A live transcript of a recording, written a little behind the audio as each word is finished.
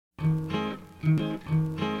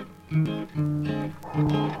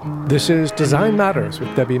This is Design Matters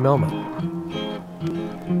with Debbie Millman.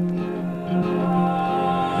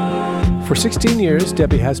 For 16 years,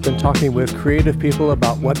 Debbie has been talking with creative people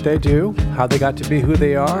about what they do, how they got to be who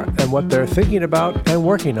they are, and what they're thinking about and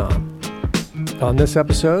working on. On this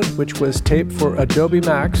episode, which was taped for Adobe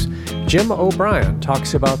Max, Gemma O'Brien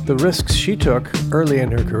talks about the risks she took early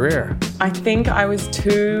in her career. I think I was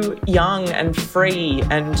too young and free,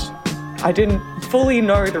 and I didn't fully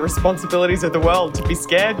know the responsibilities of the world to be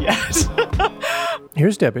scared yet.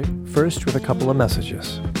 Here's Debbie, first with a couple of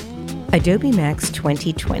messages. Adobe Max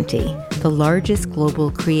 2020, the largest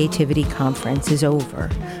global creativity conference, is over,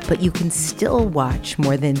 but you can still watch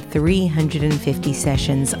more than 350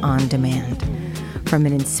 sessions on demand. From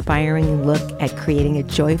an inspiring look at creating a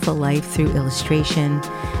joyful life through illustration,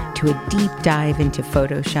 to a deep dive into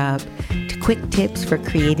Photoshop, to quick tips for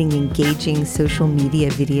creating engaging social media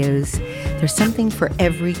videos, there's something for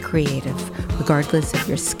every creative, regardless of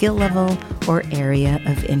your skill level or area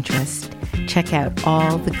of interest. Check out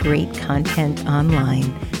all the great content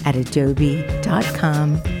online at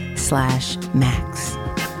adobe.com/max.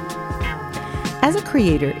 As a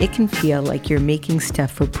creator, it can feel like you're making stuff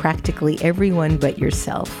for practically everyone but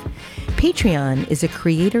yourself. Patreon is a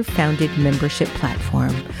creator-founded membership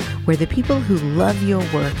platform where the people who love your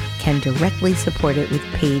work can directly support it with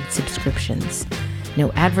paid subscriptions.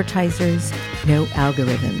 No advertisers, no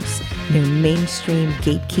algorithms, no mainstream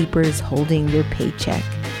gatekeepers holding your paycheck.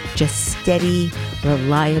 Just steady,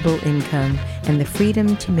 reliable income and the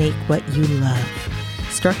freedom to make what you love.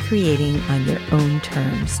 Start creating on your own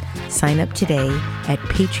terms. Sign up today at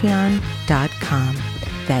patreon.com.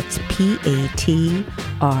 That's patreon.com.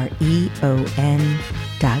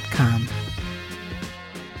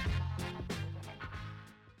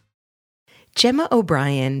 Gemma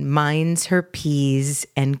O'Brien minds her P's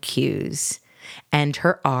and Q's, and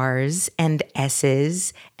her R's and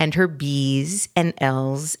S's, and her B's and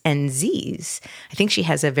L's and Z's. I think she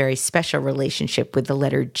has a very special relationship with the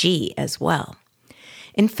letter G as well.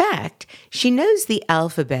 In fact, she knows the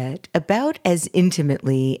alphabet about as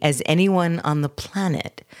intimately as anyone on the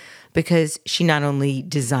planet because she not only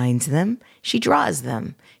designs them, she draws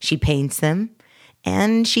them, she paints them,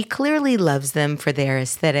 and she clearly loves them for their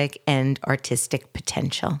aesthetic and artistic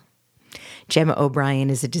potential. Gemma O'Brien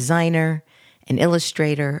is a designer, an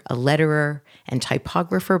illustrator, a letterer, and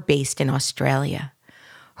typographer based in Australia.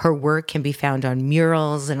 Her work can be found on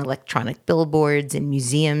murals and electronic billboards in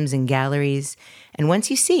museums and galleries. And once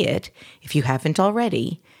you see it, if you haven't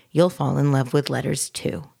already, you'll fall in love with letters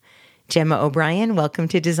too. Gemma O'Brien, welcome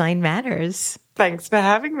to Design Matters. Thanks for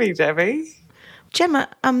having me, Debbie. Gemma,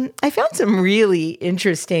 I found some really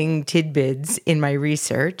interesting tidbits in my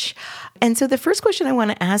research. And so the first question I want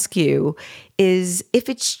to ask you is if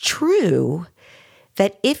it's true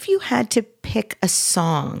that if you had to pick a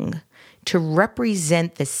song to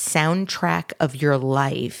represent the soundtrack of your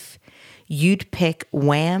life, you'd pick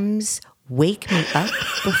Wham's Wake Me Up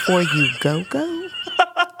Before You Go Go?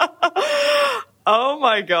 Oh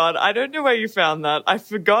my God. I don't know where you found that. I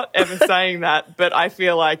forgot ever saying that, but I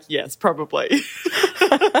feel like, yes, probably.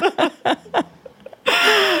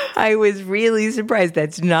 I was really surprised.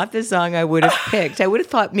 That's not the song I would have picked. I would have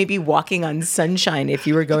thought maybe Walking on Sunshine if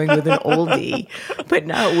you were going with an oldie, but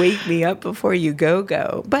not Wake Me Up Before You Go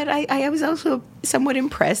Go. But I was also somewhat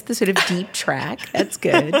impressed, the sort of deep track. That's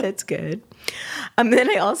good. That's good.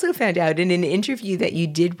 Then I also found out in an interview that you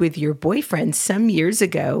did with your boyfriend some years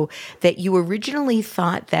ago that you originally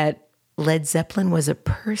thought that Led Zeppelin was a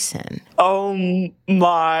person. Oh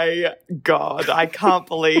my God. I can't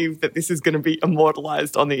believe that this is going to be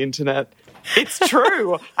immortalized on the internet. It's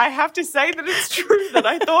true. I have to say that it's true that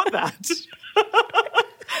I thought that.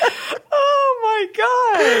 Oh my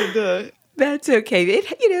God. That's okay.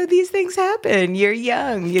 These things happen. You're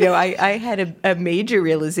young. I had a major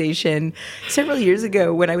realization several years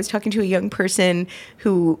ago when I was talking to a young person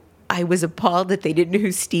who I was appalled that they didn't know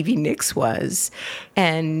who Stevie Nicks was.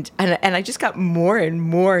 And I just got more and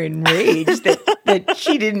more enraged that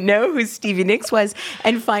she didn't know who Stevie Nicks was.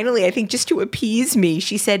 And finally, I think just to appease me,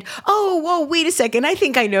 she said, "Oh, whoa, wait a second. I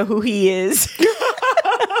think I know who he is."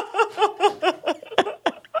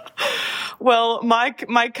 Well, my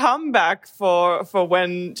comeback for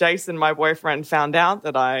when Jason, my boyfriend, found out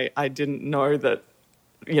that I didn't know that,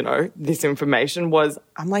 this information was,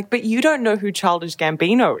 I'm like, but you don't know who Childish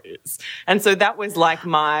Gambino is. And so that was like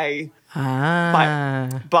my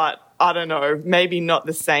but I don't know, maybe not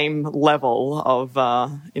the same level of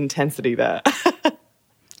intensity there.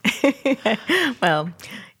 Well,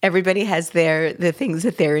 everybody has the things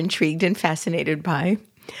that they're intrigued and fascinated by.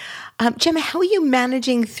 Gemma, how are you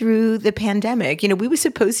managing through the pandemic? We were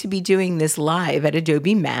supposed to be doing this live at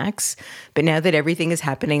Adobe Max, but now that everything is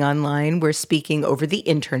happening online, we're speaking over the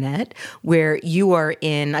internet, where you are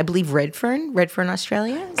in, I believe, Redfern,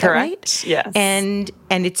 Australia. Is Correct. That right? Yes. And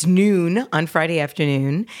it's noon on Friday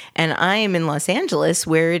afternoon, and I am in Los Angeles,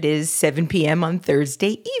 where it is 7 p.m. on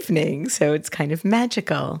Thursday evening. So it's kind of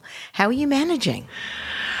magical. How are you managing?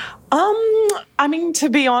 I mean, to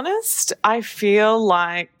be honest, I feel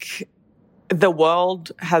like the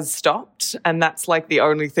world has stopped, and that's like the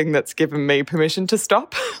only thing that's given me permission to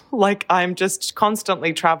stop. Like, I'm just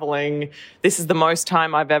constantly traveling. This is the most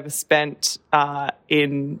time I've ever spent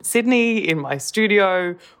in Sydney, in my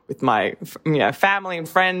studio, with my family and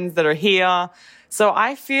friends that are here. So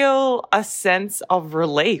I feel a sense of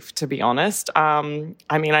relief, to be honest. I mean,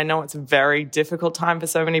 I know it's a very difficult time for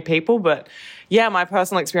so many people, but yeah, my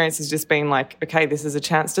personal experience has just been like, okay, this is a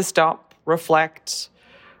chance to stop, reflect,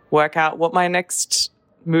 work out what my next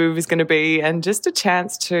move is going to be, and just a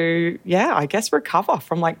chance to, I guess, recover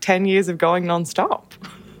from like 10 years of going nonstop.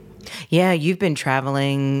 Yeah, you've been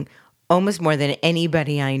traveling almost more than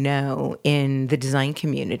anybody I know in the design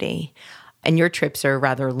community. And your trips are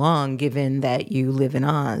rather long, given that you live in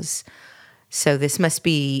Oz. So this must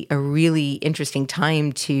be a really interesting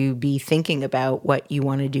time to be thinking about what you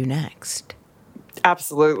want to do next.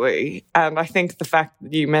 Absolutely. And I think the fact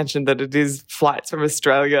that you mentioned that it is flights from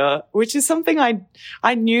Australia, which is something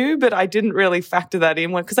I knew, but I didn't really factor that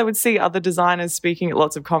in, because I would see other designers speaking at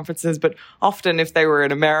lots of conferences, but often if they were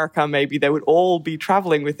in America, maybe they would all be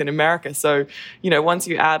traveling within America. So, once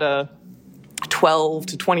you add a 12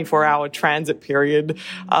 to 24-hour transit period,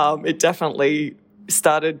 it definitely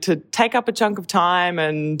started to take up a chunk of time.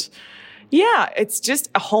 And it's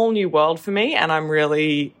just a whole new world for me. And I'm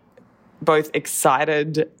really both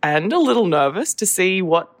excited and a little nervous to see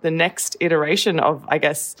what the next iteration of, I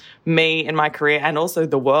guess, me and my career and also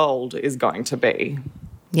the world is going to be.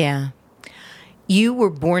 Yeah. You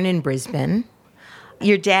were born in Brisbane.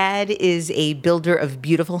 Your dad is a builder of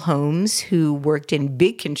beautiful homes who worked in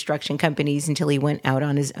big construction companies until he went out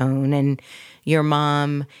on his own. And your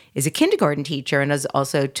mom is a kindergarten teacher and has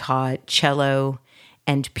also taught cello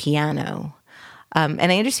and piano.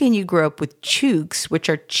 And I understand you grew up with chooks, which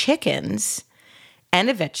are chickens, and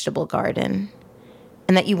a vegetable garden,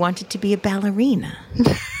 and that you wanted to be a ballerina.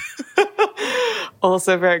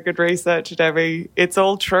 Also very good research, Debbie. It's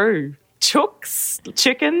all true. Chooks,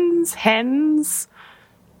 chickens, hens,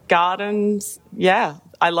 gardens. Yeah,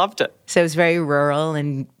 I loved it. So it was very rural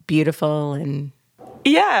and beautiful and...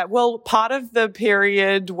 Yeah, well, part of the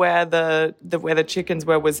period where the chickens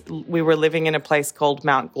were was we were living in a place called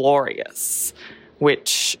Mount Glorious,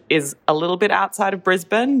 which is a little bit outside of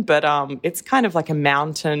Brisbane, but it's kind of like a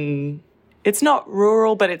mountain. It's not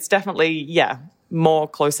rural, but it's definitely, more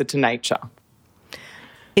closer to nature.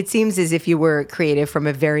 It seems as if you were creative from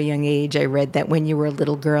a very young age. I read that when you were a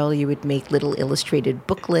little girl, you would make little illustrated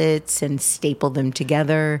booklets and staple them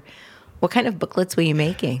together. What kind of booklets were you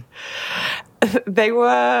making? They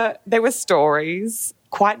were stories,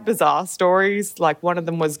 quite bizarre stories. Like one of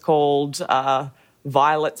them was called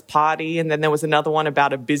Violet's Party, and then there was another one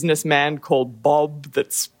about a businessman called Bob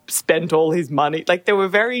that spent all his money. Like, they were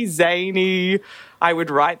very zany. I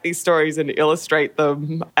would write these stories and illustrate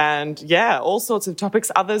them, and all sorts of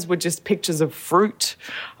topics. Others were just pictures of fruit,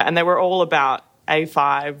 and they were all about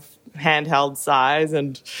A5 handheld size,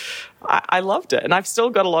 and I loved it. And I've still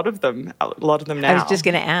got a lot of them now. I was just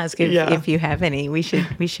going to ask if you have any. We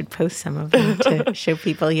should post some of them to show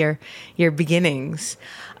people your beginnings.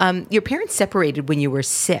 Your parents separated when you were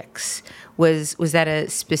 6. Was that a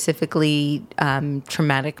specifically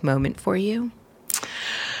traumatic moment for you?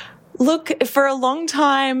 Look, for a long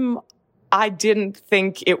time, I didn't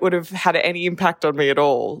think it would have had any impact on me at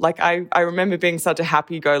all. Like, I remember being such a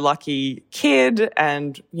happy-go-lucky kid,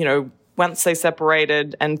 and, once they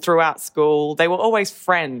separated and throughout school, they were always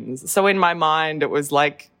friends. So in my mind, it was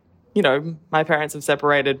like, my parents have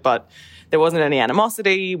separated, but there wasn't any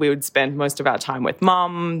animosity. We would spend most of our time with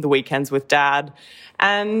mum, the weekends with dad.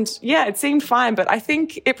 And it seemed fine, but I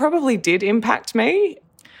think it probably did impact me.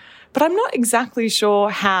 But I'm not exactly sure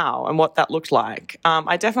how and what that looked like.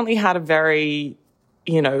 I definitely had a very,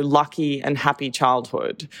 lucky and happy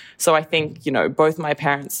childhood. So I think, both my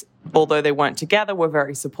parents, although they weren't together, were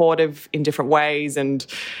very supportive in different ways and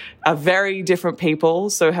are very different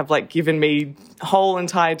people. So have given me whole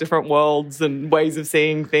entire different worlds and ways of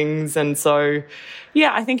seeing things. And so,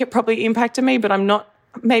 I think it probably impacted me, but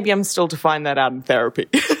maybe I'm still to find that out in therapy.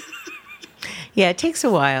 Yeah, it takes a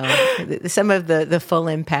while. Some of the full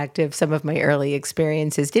impact of some of my early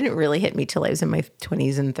experiences didn't really hit me till I was in my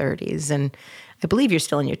 20s and 30s. And I believe you're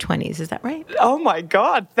still in your 20s. Is that right? Oh my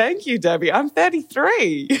God. Thank you, Debbie. I'm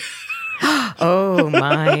 33. Oh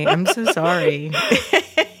my, I'm so sorry.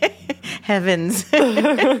 Heavens.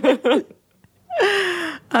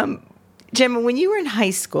 Gemma, when you were in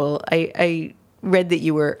high school, I read that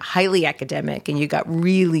you were highly academic and you got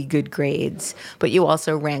really good grades, but you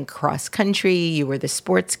also ran cross country, you were the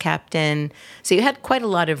sports captain, so you had quite a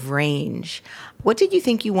lot of range. What did you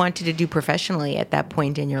think you wanted to do professionally at that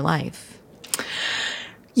point in your life?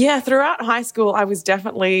 Yeah, throughout high school, I was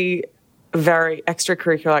definitely very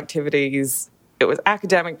extracurricular activities. It was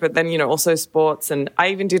academic, but then, also sports. And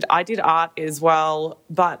I did art as well.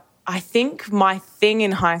 But I think my thing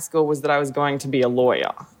in high school was that I was going to be a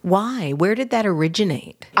lawyer. Why? Where did that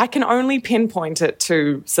originate? I can only pinpoint it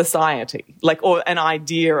to society, or an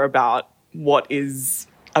idea about what is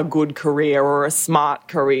a good career or a smart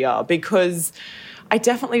career, because I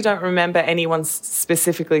definitely don't remember anyone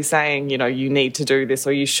specifically saying, you need to do this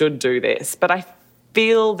or you should do this. But I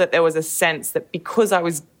feel that there was a sense that because I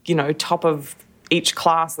was, top of each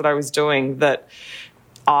class that I was doing, that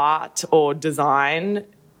art or design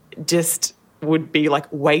just would be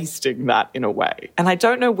wasting that in a way. And I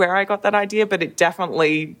don't know where I got that idea, but it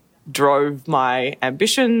definitely drove my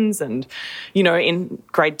ambitions. And, in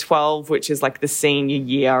grade 12, which is the senior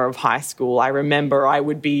year of high school, I remember I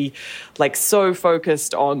would be so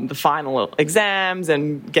focused on the final exams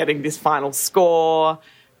and getting this final score.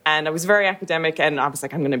 And I was very academic and I was I'm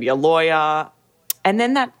going to be a lawyer. And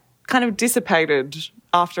then that kind of dissipated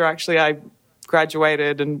after actually I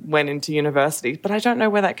graduated and went into university. But I don't know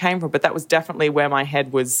where that came from, but that was definitely where my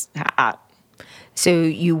head was at. So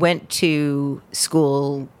you went to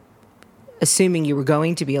school assuming you were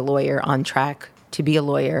going to be a lawyer, on track to be a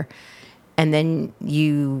lawyer, and then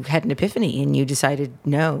you had an epiphany and you decided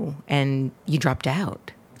no, and you dropped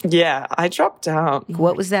out. Yeah, I dropped out.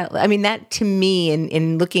 What was that? I mean, that to me,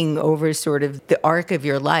 in looking over sort of the arc of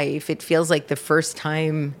your life, it feels like the first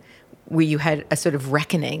time where you had a sort of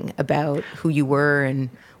reckoning about who you were and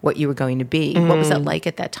what you were going to be. What was that like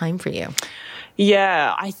at that time for you?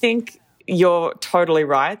 Yeah, I think you're totally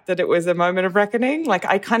right that it was a moment of reckoning.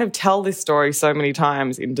 I kind of tell this story so many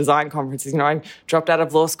times in design conferences. I dropped out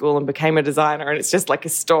of law school and became a designer, and it's just a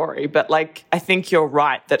story. But I think you're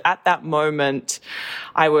right that at that moment,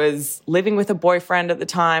 I was living with a boyfriend at the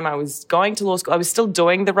time. I was going to law school. I was still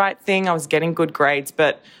doing the right thing. I was getting good grades,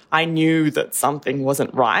 but I knew that something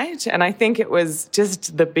wasn't right. And I think it was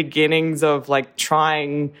just the beginnings of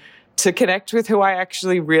trying to connect with who I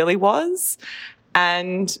actually really was.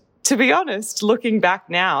 And to be honest, looking back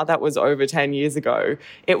now, that was over 10 years ago,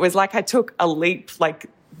 it was I took a leap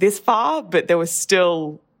this far, but there was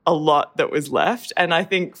still a lot that was left. And I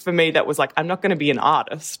think for me, that was I'm not going to be an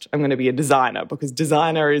artist. I'm going to be a designer, because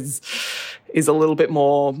designer is a little bit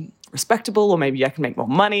more respectable, or maybe I can make more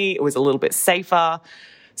money. It was a little bit safer.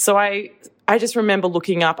 So I just remember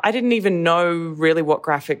looking up. I didn't even know really what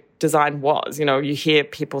graphic design was. You hear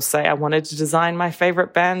people say, I wanted to design my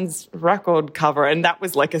favorite band's record cover. And that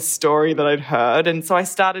was a story that I'd heard. And so I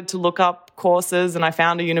started to look up courses, and I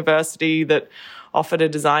found a university that offered a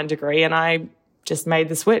design degree, and I just made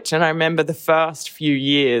the switch. And I remember the first few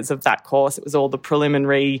years of that course, it was all the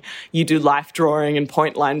preliminary, you do life drawing and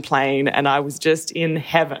point line plane, and I was just in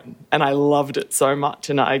heaven, and I loved it so much.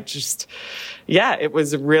 And I just, it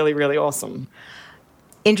was really, really awesome.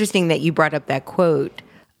 Interesting that you brought up that quote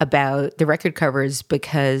about the record covers,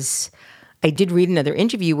 because I did read another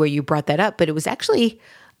interview where you brought that up, but it was actually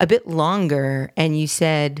a bit longer, and you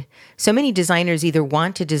said, so many designers either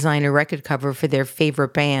want to design a record cover for their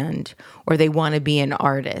favorite band or they want to be an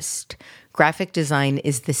artist. Graphic design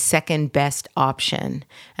is the second best option,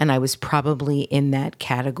 and I was probably in that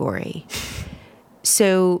category.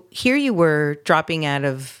 So here you were dropping out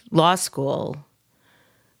of law school,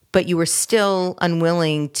 but you were still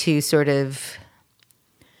unwilling to sort of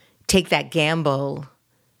take that gamble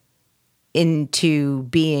into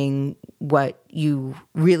being what you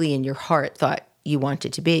really in your heart thought you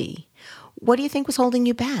wanted to be. What do you think was holding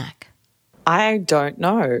you back? I don't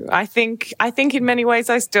know. I think in many ways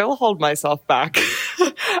I still hold myself back.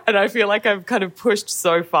 And I feel like I've kind of pushed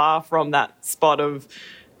so far from that spot of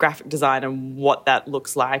graphic design and what that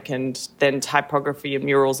looks like, and then typography and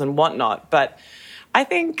murals and whatnot. But I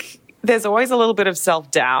think there's always a little bit of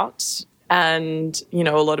self-doubt. And, a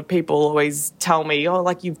lot of people always tell me,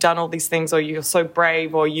 you've done all these things, or you're so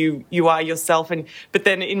brave, or you are yourself. But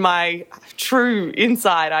then in my true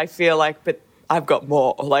inside, I feel but I've got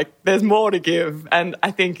more, there's more to give. And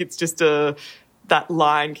I think it's just that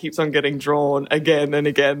line keeps on getting drawn again and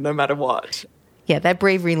again, no matter what. Yeah, that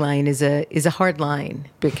bravery line is a hard line,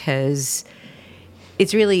 because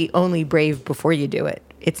it's really only brave before you do it.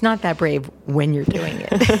 It's not that brave when you're doing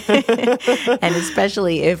it. And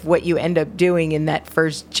especially if what you end up doing in that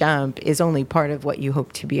first jump is only part of what you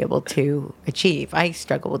hope to be able to achieve. I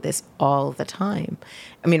struggle with this all the time.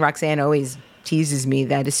 I mean, Roxanne always teases me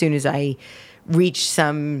that as soon as I reach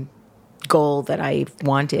some goal that I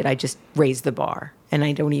wanted, I just raise the bar and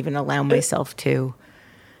I don't even allow myself to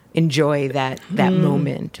enjoy that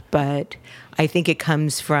moment. But I think it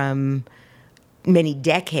comes from many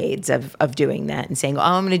decades of doing that and saying, oh,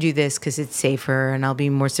 I'm going to do this because it's safer and I'll be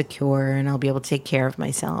more secure and I'll be able to take care of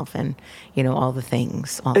myself and, all the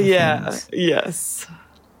things. Things. Yes.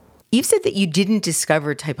 You've said that you didn't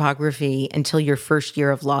discover typography until your first year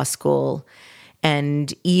of law school.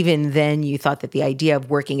 And even then you thought that the idea of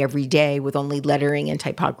working every day with only lettering and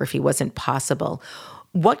typography wasn't possible.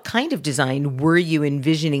 What kind of design were you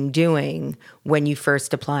envisioning doing when you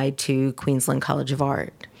first applied to Queensland College of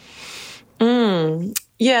Art?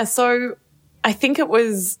 Yeah, so I think it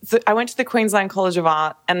was, I went to the Queensland College of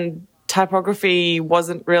Art and typography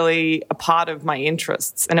wasn't really a part of my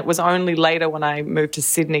interests. And it was only later when I moved to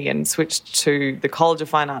Sydney and switched to the College of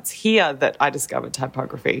Fine Arts here that I discovered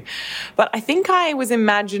typography. But I think I was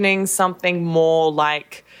imagining something more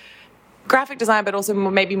like graphic design, but also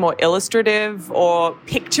maybe more illustrative or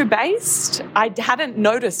picture-based. I hadn't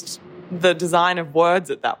noticed the design of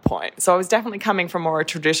words at that point. So I was definitely coming from more a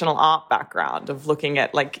traditional art background of looking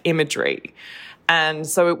at like imagery. And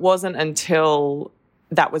so it wasn't until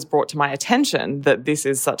that was brought to my attention that this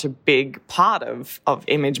is such a big part of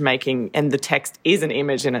image making and the text is an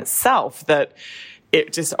image in itself that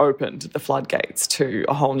it just opened the floodgates to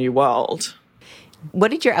a whole new world.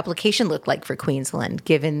 What did your application look like for Queensland,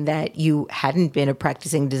 given that you hadn't been a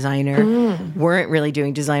practicing designer, weren't really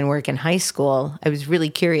doing design work in high school? I was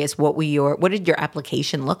really curious, what did your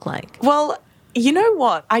application look like? Well, you know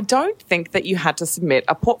what? I don't think that you had to submit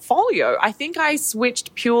a portfolio. I think I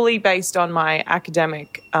switched purely based on my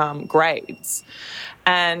academic grades.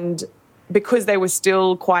 And because they were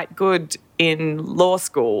still quite good in law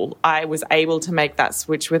school, I was able to make that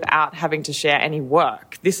switch without having to share any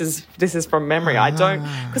work. This is from memory. I don't,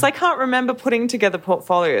 because I can't remember putting together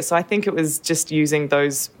portfolios. So I think it was just using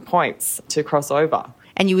those points to cross over.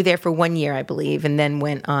 And you were there for 1 year, I believe, and then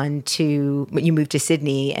went on to, you moved to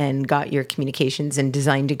Sydney and got your communications and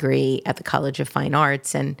design degree at the College of Fine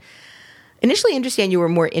Arts. And initially, I understand you were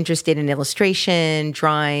more interested in illustration,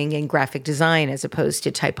 drawing, and graphic design as opposed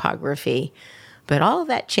to typography. But all of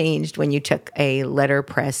that changed when you took a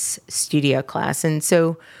letterpress studio class. And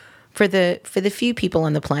so for the few people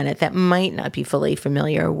on the planet that might not be fully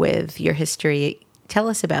familiar with your history, tell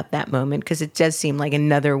us about that moment, because it does seem like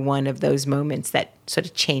another one of those moments that sort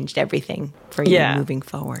of changed everything for you moving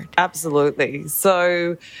forward. Absolutely.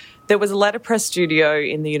 So there was a letterpress studio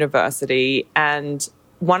in the university, and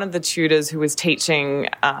one of the tutors who was teaching,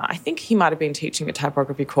 I think he might have been teaching a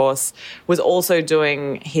typography course, was also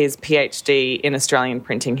doing his PhD in Australian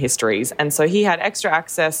printing histories. And so he had extra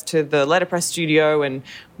access to the letterpress studio and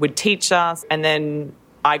would teach us. And then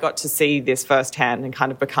I got to see this firsthand and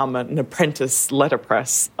kind of become an apprentice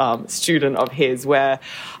letterpress student of his, where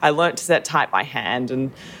I learnt to set type by hand.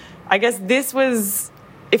 And I guess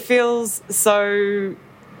it feels so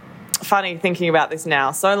funny thinking about this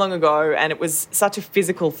now, so long ago, and it was such a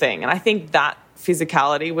physical thing. And I think that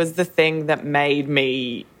physicality was the thing that made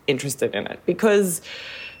me interested in it, because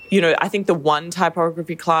I think the one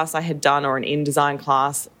typography class I had done, or an InDesign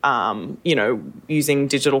class, using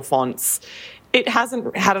digital fonts, it hadn't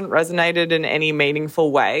resonated in any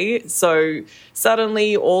meaningful way. So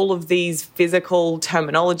suddenly all of these physical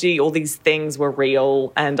terminology, all these things were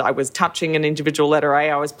real, and I was touching an individual letter A,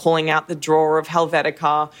 I was pulling out the drawer of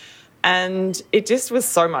Helvetica, and it just was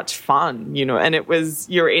so much fun, and it was,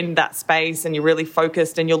 you're in that space and you're really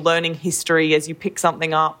focused and you're learning history as you pick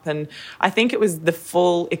something up. And I think it was the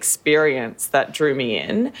full experience that drew me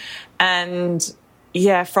in. And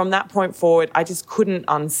yeah, from that point forward, I just couldn't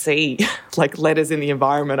unsee like letters in the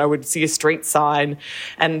environment. I would see a street sign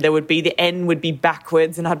and there would be, the N would be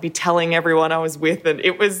backwards and I'd be telling everyone I was with, and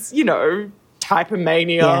it was,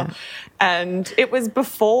 typomania. Yeah. And it was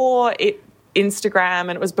before Instagram,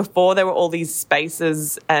 and it was before there were all these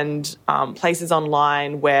spaces and places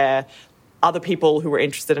online where other people who were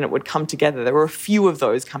interested in it would come together. There were a few of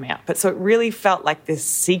those coming out. But so it really felt like this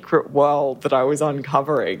secret world that I was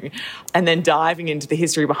uncovering, and then diving into the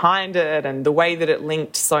history behind it and the way that it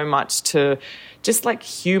linked so much to just like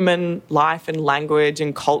human life and language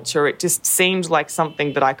and culture. It just seemed like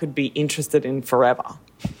something that I could be interested in forever.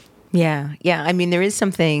 Yeah. Yeah. I mean, there is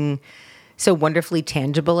something so wonderfully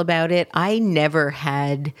tangible about it. I never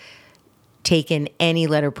had taken any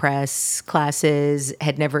letterpress classes,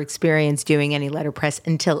 had never experienced doing any letterpress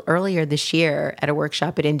until earlier this year at a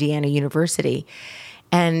workshop at Indiana University.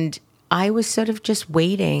 And I was sort of just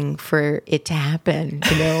waiting for it to happen,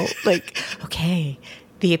 like, okay,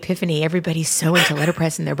 the epiphany, everybody's so into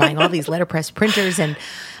letterpress and they're buying all these letterpress printers and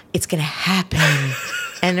it's going to happen.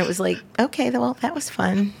 And it was like, okay, well, that was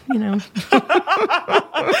fun,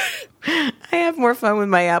 I have more fun with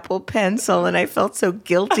my Apple Pencil, and I felt so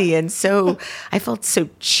guilty and I felt so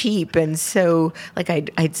cheap and so like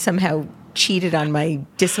I'd somehow cheated on my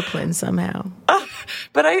discipline somehow.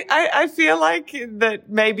 But I feel like that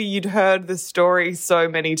maybe you'd heard the story so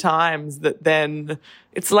many times that then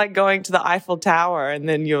it's like going to the Eiffel Tower and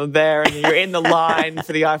then you're there and you're in the line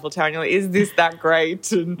for the Eiffel Tower and you're like, is this that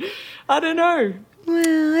great? And I don't know.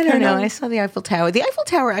 Well, I don't know. I saw the Eiffel Tower. The Eiffel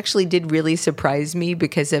Tower actually did really surprise me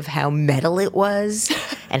because of how metal it was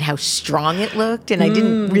and how strong it looked. And I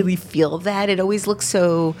didn't really feel that. It always looks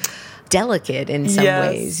so delicate in some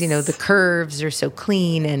ways. The curves are so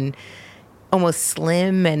clean and almost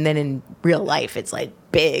slim. And then in real life, it's like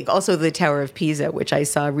big. Also, the Tower of Pisa, which I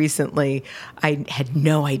saw recently, I had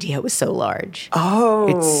no idea it was so large. Oh.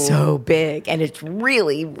 It's so big. And it's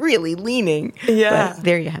really, really leaning. Yeah. But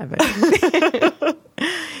there you have it.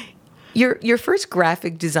 Your first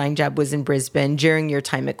graphic design job was in Brisbane during your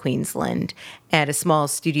time at Queensland at a small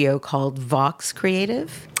studio called Vox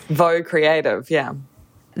Creative. Vogue Creative, yeah.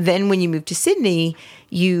 Then when you moved to Sydney,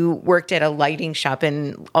 you worked at a lighting shop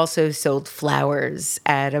and also sold flowers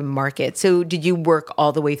at a market. So did you work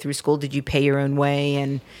all the way through school? Did you pay your own way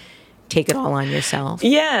and take it all on yourself?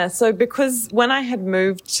 Yeah, so because when I had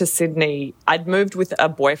moved to Sydney, I'd moved with a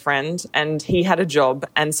boyfriend and he had a job.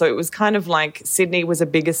 And so it was kind of like Sydney was a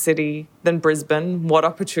bigger city than Brisbane. What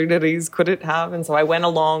opportunities could it have? And so I went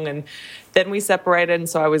along and then we separated. And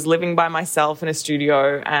so I was living by myself in a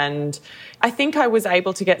studio. And I think I was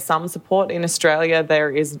able to get some support in Australia. There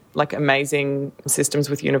is like amazing systems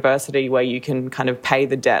with university where you can kind of pay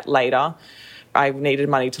the debt later. I needed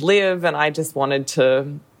money to live and I just wanted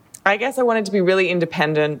to... I guess I wanted to be really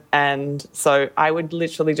independent, and so I would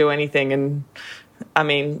literally do anything. And I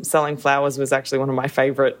mean, selling flowers was actually one of my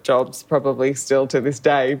favorite jobs, probably still to this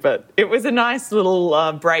day. But it was a nice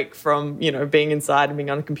little break from, being inside and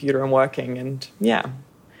being on a computer and working. And yeah.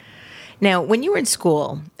 Now, when you were in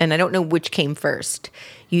school, and I don't know which came first,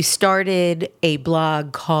 you started a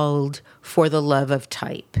blog called For the Love of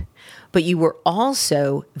Type, but you were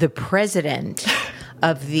also the president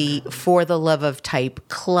of the For the Love of Type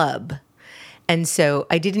Club. And so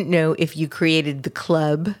I didn't know if you created the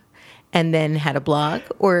club and then had a blog,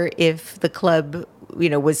 or if the club,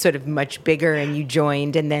 was sort of much bigger and you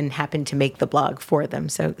joined and then happened to make the blog for them.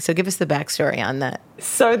 So give us the backstory on that.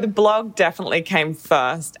 So the blog definitely came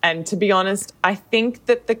first. And to be honest, I think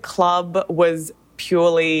that the club was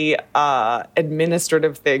purely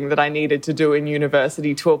administrative thing that I needed to do in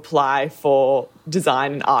university to apply for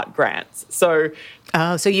design and art grants. So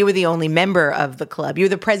you were the only member of the club. You were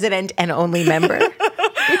the president and only member.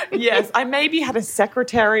 Yes, I maybe had a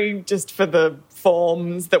secretary just for the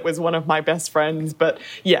forms that was one of my best friends, but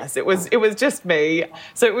yes, it was just me.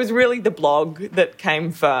 So it was really the blog that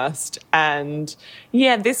came first. And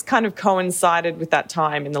yeah, this kind of coincided with that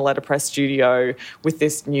time in the letterpress studio with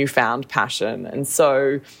this newfound passion. And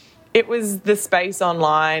so it was the space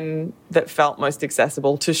online that felt most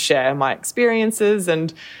accessible to share my experiences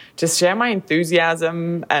and just share my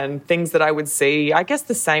enthusiasm and things that I would see, I guess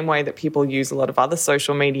the same way that people use a lot of other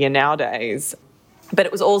social media nowadays. But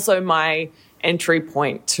it was also my entry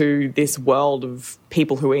point to this world of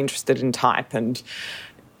people who are interested in type and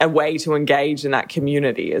a way to engage in that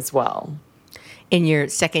community as well. In your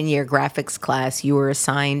second year graphics class, you were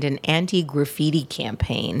assigned an anti-graffiti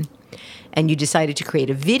campaign. And you decided to create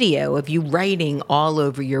a video of you writing all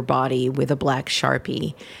over your body with a black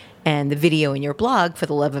Sharpie. And the video in your blog, For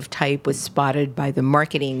the Love of Type, was spotted by the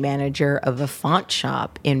marketing manager of a font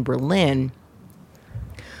shop in Berlin,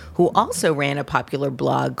 who also ran a popular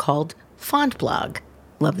blog called Font Blog.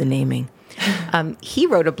 Love the naming. He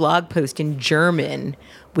wrote a blog post in German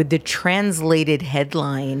with the translated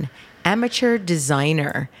headline, "Amateur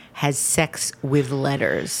Designer Has Sex with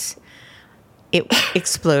Letters." It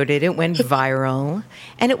exploded. It went viral.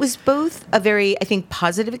 And it was both a very, I think,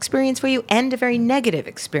 positive experience for you and a very negative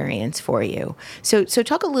experience for you. So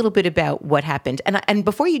talk a little bit about what happened. And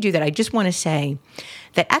before you do that, I just want to say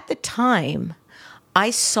that at the time,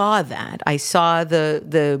 I saw that. I saw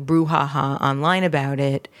the brouhaha online about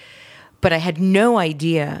it, but I had no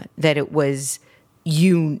idea that it was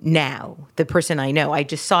you now, the person I know. I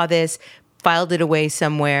just saw this, filed it away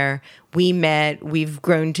somewhere. We met. We've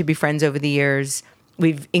grown to be friends over the years.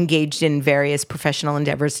 We've engaged in various professional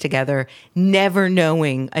endeavors together, never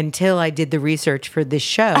knowing until I did the research for this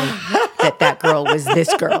show that girl was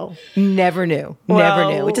this girl. Never knew. Never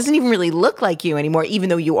knew. It doesn't even really look like you anymore, even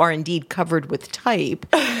though you are indeed covered with type.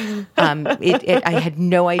 I had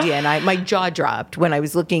no idea. And my jaw dropped when I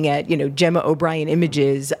was looking at, Gemma O'Brien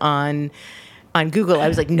images on Google. I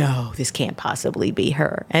was like, no, this can't possibly be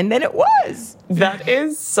her. And then it was. That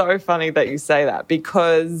is so funny that you say that,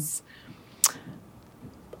 because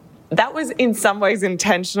that was in some ways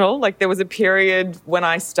intentional. Like, there was a period when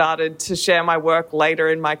I started to share my work later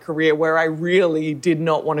in my career where I really did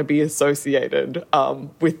not want to be associated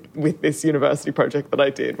with this university project that I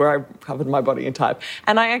did, where I covered my body in type.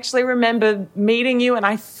 And I actually remember meeting you, and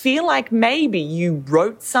I feel like maybe you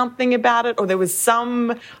wrote something about it, or there was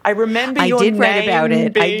I remember your name write about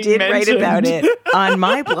it. I did mentioned. write about it on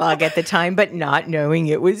my blog at the time, but not knowing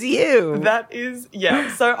it was you. That is,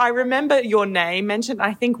 yeah. So I remember your name mentioned.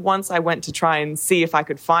 I think once I went to try and see if I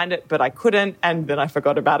could find it, but I couldn't. And then I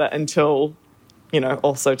forgot about it until,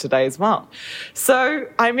 also today as well. So,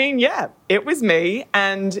 I mean, yeah, it was me.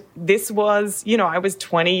 And this was, I was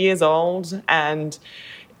 20 years old. And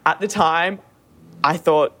at the time, I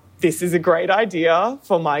thought, this is a great idea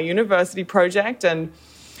for my university project. And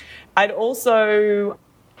I'd also,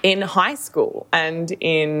 in high school and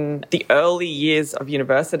in the early years of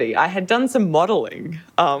university, I had done some modeling,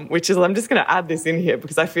 which is, I'm just going to add this in here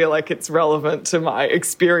because I feel like it's relevant to my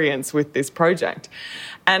experience with this project.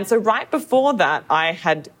 And so right before that, I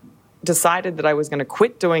had decided that I was going to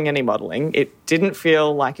quit doing any modeling. It didn't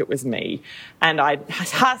feel like it was me. And I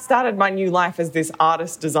started my new life as this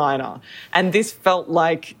artist designer. And this felt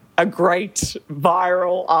like a great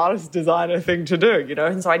viral artist designer thing to do,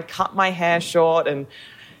 And so I'd cut my hair short, and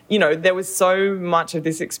there was so much of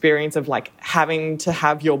this experience of like having to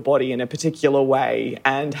have your body in a particular way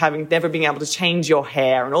and never being able to change your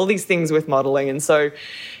hair and all these things with modeling. And so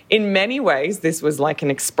in many ways, this was like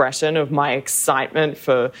an expression of my excitement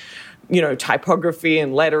for, typography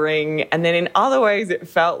and lettering. And then in other ways, it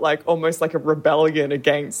felt like almost like a rebellion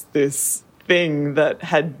against this thing that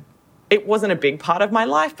it wasn't a big part of my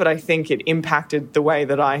life, but I think it impacted the way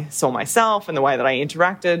that I saw myself and the way that I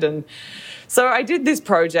interacted. And so I did this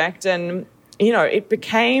project, and, it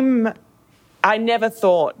became, I never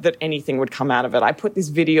thought that anything would come out of it. I put this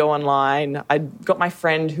video online. I got my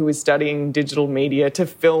friend who was studying digital media to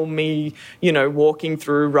film me, walking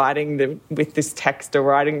through writing this text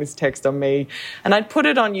on me. And I'd put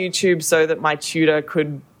it on YouTube so that my tutor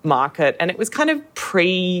could mark it. And it was kind of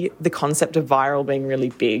pre the concept of viral being really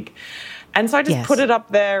big. And so I just put it up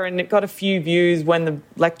there, and it got a few views when the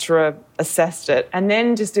lecturer assessed it. And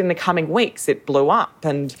then just in the coming weeks, it blew up.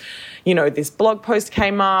 And, this blog post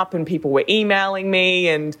came up and people were emailing me.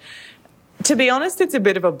 And to be honest, it's a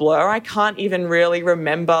bit of a blur. I can't even really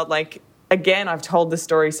remember, again, I've told the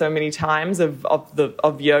story so many times of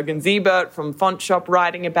Jürgen Siebert from Font Shop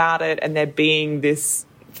writing about it and there being this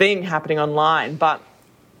thing happening online. But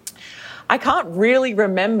I can't really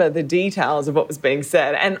remember the details of what was being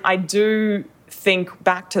said. And I do think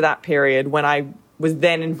back to that period when I was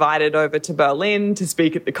then invited over to Berlin to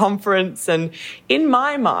speak at the conference. And in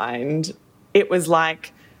my mind, it was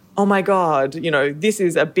like, oh my God, this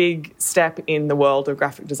is a big step in the world of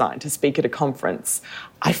graphic design to speak at a conference.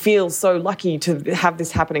 I feel so lucky to have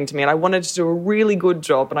this happening to me. And I wanted to do a really good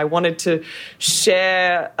job. And I wanted to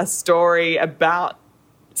share a story about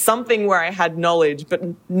something where I had knowledge, but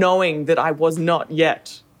knowing that I was not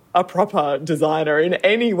yet a proper designer in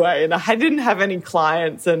any way. And I didn't have any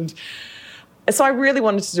clients. And so I really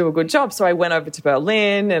wanted to do a good job. So I went over to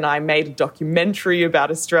Berlin and I made a documentary about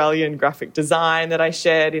Australian graphic design that I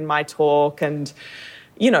shared in my talk. And,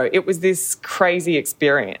 it was this crazy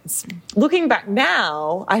experience. Looking back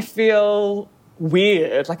now, I feel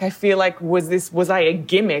weird. I feel like, was I a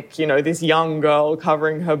gimmick, this young girl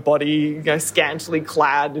covering her body, scantily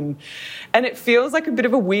clad, and it feels like a bit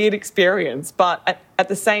of a weird experience. But at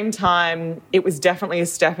the same time, it was definitely a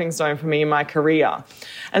stepping stone for me in my career.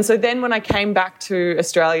 And so then when I came back to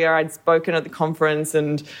Australia, I'd spoken at the conference,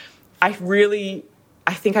 and I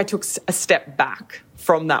think I took a step back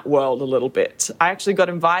from that world a little bit. I actually got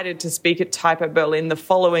invited to speak at Type at Berlin the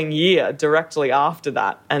following year, directly after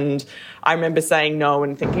that. And I remember saying no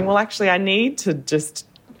and thinking, well, actually, I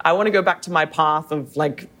want to go back to my path of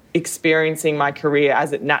experiencing my career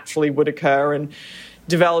as it naturally would occur and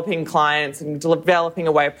developing clients and developing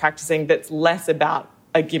a way of practicing that's less about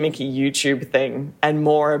a gimmicky YouTube thing and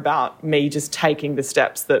more about me just taking the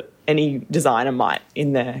steps that any designer might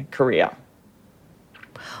in their career.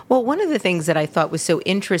 Well, one of the things that I thought was so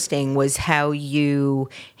interesting was how you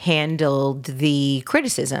handled the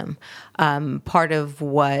criticism. Part of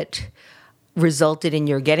what resulted in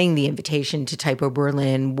your getting the invitation to Typo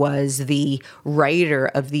Berlin was the writer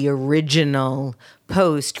of the original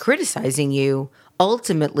post criticizing you,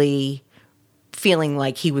 ultimately feeling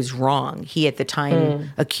like he was wrong. He at the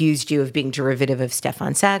time accused you of being derivative of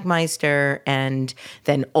Stefan Sagmeister, and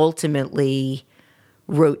then ultimately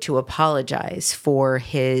wrote to apologize for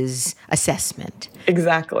his assessment.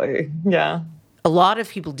 Exactly. Yeah. A lot of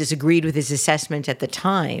people disagreed with his assessment at the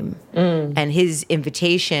time, and his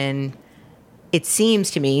invitation, it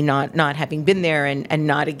seems to me, not having been there and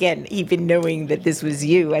not, again, even knowing that this was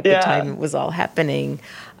you at the time it was all happening,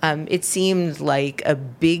 it seemed like a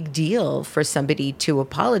big deal for somebody to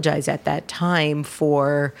apologize at that time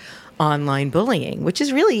for online bullying, which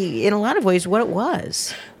is really, in a lot of ways, what it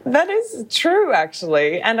was. That is true,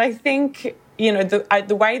 actually. And I think,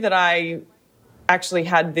 the way that I actually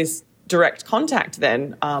had this direct contact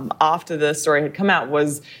then after the story had come out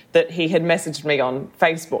was that he had messaged me on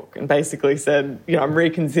Facebook and basically said, I'm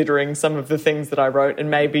reconsidering some of the things that I wrote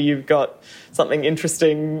and maybe you've got something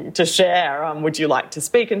interesting to share. Would you like to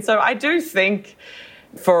speak? And so I do think,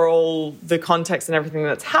 for all the context and everything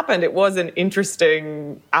that's happened, it was an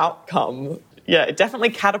interesting outcome. Yeah, it definitely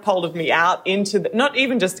catapulted me out into, not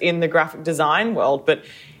even just in the graphic design world, but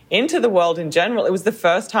into the world in general. It was the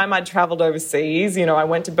first time I'd traveled overseas. I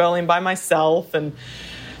went to Berlin by myself, and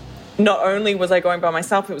not only was I going by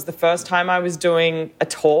myself, it was the first time I was doing a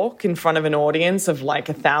talk in front of an audience of like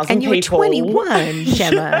 1,000 people. And you were 21,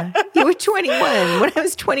 Gemma. You were 21. When I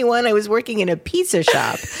was 21, I was working in a pizza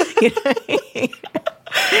shop.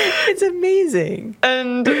 It's amazing.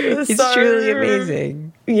 And it's truly amazing.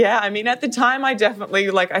 Yeah, I mean, at the time, I definitely,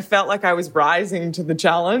 I felt like I was rising to the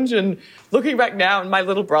challenge. And looking back now, and my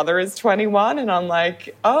little brother is 21, and I'm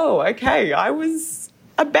like, oh, okay, I was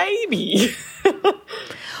a baby.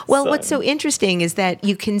 Well, what's so interesting is that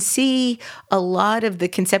you can see a lot of the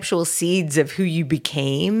conceptual seeds of who you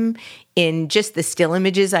became in just the still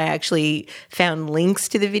images. I actually found links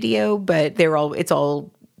to the video, but it's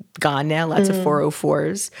all gone now, lots of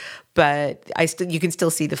 404s, but you can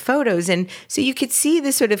still see the photos. And so you could see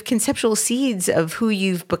the sort of conceptual seeds of who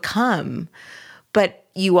you've become, but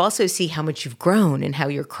you also see how much you've grown and how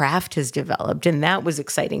your craft has developed. And that was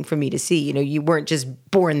exciting for me to see. You weren't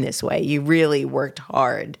just born this way. You really worked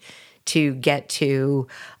hard to get to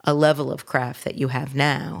a level of craft that you have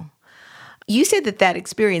now. You said that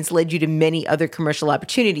experience led you to many other commercial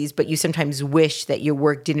opportunities, but you sometimes wish that your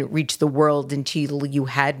work didn't reach the world until you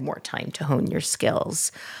had more time to hone your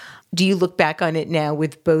skills. Do you look back on it now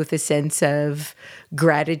with both a sense of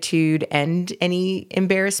gratitude and any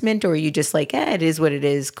embarrassment, or are you just like, it is what it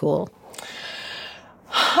is, cool?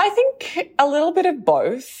 I think a little bit of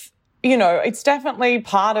both. It's definitely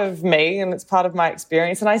part of me and it's part of my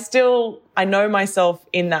experience. And I know myself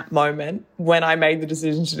in that moment when I made the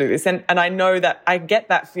decision to do this. And I know that I get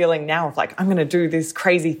that feeling now of like, I'm going to do this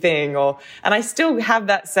crazy thing and I still have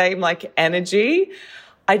that same energy.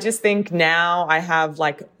 I just think now I have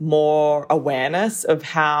more awareness of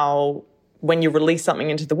how when you release something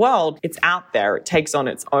into the world, it's out there, it takes on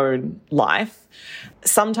its own life.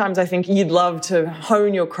 Sometimes I think you'd love to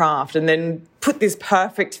hone your craft and then put this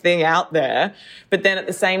perfect thing out there. But then at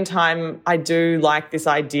the same time, I do like this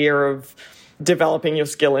idea of developing your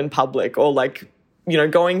skill in public or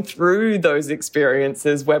going through those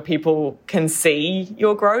experiences where people can see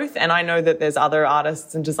your growth. And I know that there's other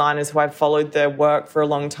artists and designers who I've followed their work for a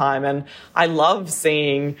long time. And I love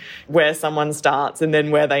seeing where someone starts and then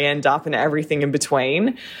where they end up and everything in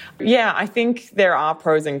between. Yeah, I think there are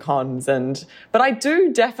pros and cons. But I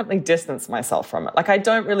do definitely distance myself from it. I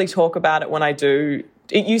don't really talk about it when I do.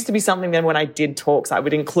 It used to be something then when I did talks, I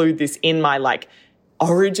would include this in my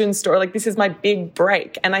origin story. This is my big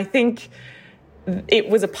break. And I think it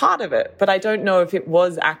was a part of it, but I don't know if it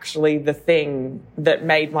was actually the thing that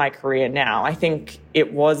made my career now. I think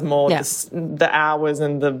it was more the hours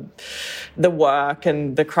and the work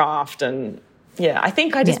and the craft. And I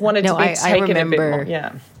think I just wanted to be taken a bit more.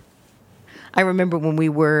 Yeah. I remember when we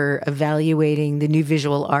were evaluating the new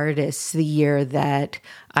visual artists the year that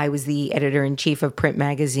I was the editor-in-chief of Print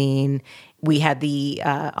Magazine, we had the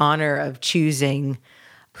honor of choosing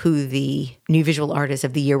who the new visual artists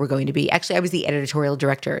of the year were going to be. Actually, I was the editorial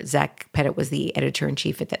director. Zach Pettit was the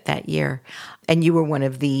editor-in-chief at that year. And you were one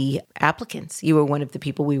of the applicants. You were one of the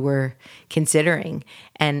people we were considering.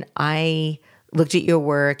 And I looked at your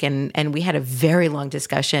work, and we had a very long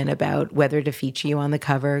discussion about whether to feature you on the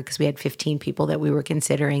cover because we had 15 people that we were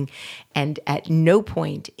considering. And at no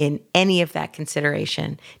point in any of that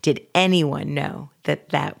consideration did anyone know that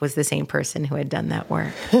that was the same person who had done that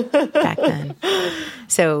work back then.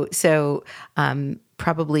 So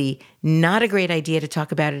probably not a great idea to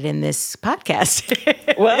talk about it in this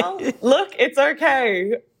podcast. Well, look, it's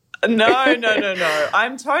okay. No.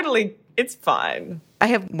 It's fine. I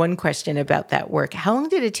have one question about that work. How long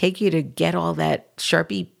did it take you to get all that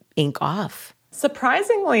Sharpie ink off?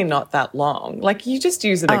 Surprisingly, not that long. Like, you just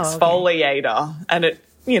use an exfoliator and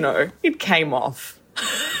it came off.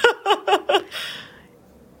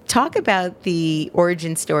 Talk about the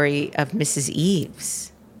origin story of Mrs.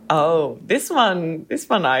 Eves. Oh, this one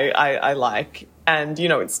I like. And,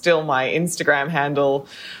 it's still my Instagram handle.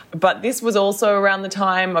 But this was also around the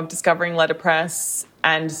time of discovering letterpress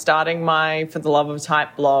and starting my For the Love of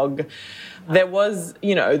Type blog. There was,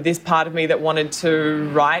 this part of me that wanted to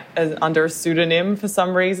write under a pseudonym for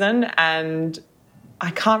some reason. And I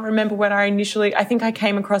can't remember when I think I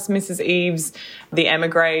came across Mrs. Eves, the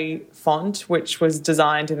Emigre font, which was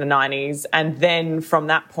designed in the 90s. And then from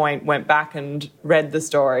that point went back and read the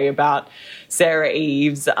story about Sarah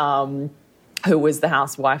Eves, who was the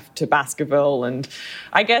housewife to Baskerville. And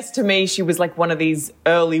I guess to me, she was like one of these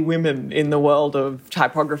early women in the world of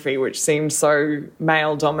typography, which seemed so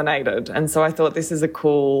male-dominated. And so I thought this is a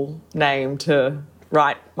cool name to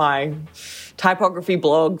write my typography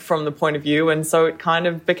blog from the point of view. And so it kind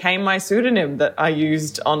of became my pseudonym that I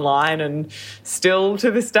used online and still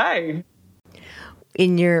to this day.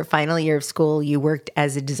 In your final year of school, you worked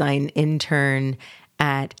as a design intern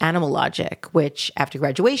at Animal Logic, which after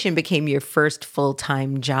graduation became your first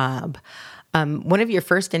full-time job. One of your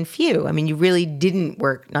first and few. I mean, you really didn't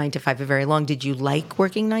work 9 to 5 for very long. Did you like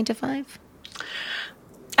working 9 to 5?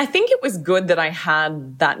 I think it was good that I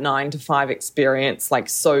had that 9 to 5 experience like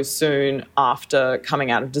so soon after coming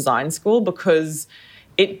out of design school, because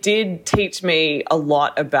it did teach me a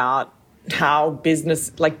lot about how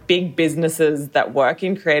big businesses that work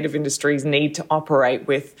in creative industries need to operate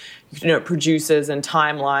with, producers and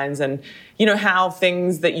timelines, and, how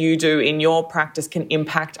things that you do in your practice can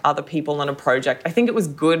impact other people on a project. I think it was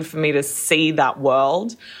good for me to see that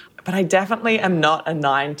world, but I definitely am not a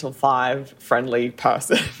 9 to 5 friendly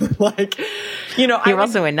person. You're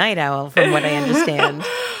also a night owl, from what I understand.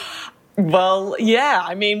 Well, yeah.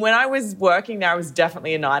 I mean, when I was working there, I was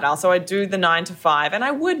definitely a night owl. So I'd do the 9 to 5 and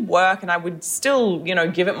I would work and I would still,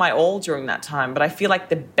 give it my all during that time. But I feel like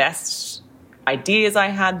the best ideas I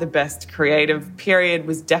had, the best creative period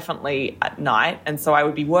was definitely at night. And so I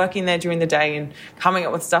would be working there during the day and coming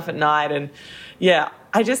up with stuff at night. And yeah,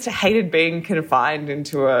 I just hated being confined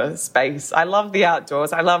into a space. I love the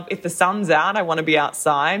outdoors. If the sun's out, I want to be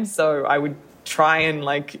outside. So I would try and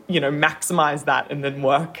maximize that and then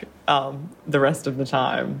work the rest of the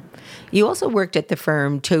time. You also worked at the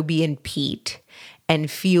firm Toby and Pete and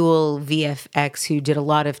Fuel VFX, who did a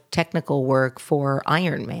lot of technical work for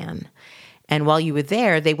Iron Man. And while you were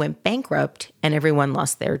there, they went bankrupt and everyone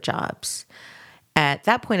lost their jobs. At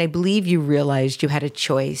that point, I believe you realized you had a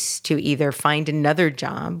choice to either find another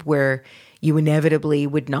job where you inevitably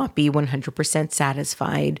would not be 100%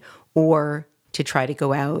 satisfied, or to try to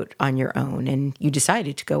go out on your own. And you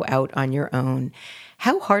decided to go out on your own.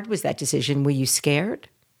 How hard was that decision? Were you scared?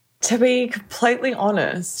 To be completely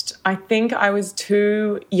honest, I think I was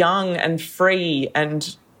too young and free,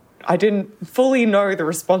 and I didn't fully know the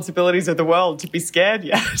responsibilities of the world to be scared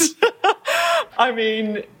yet. I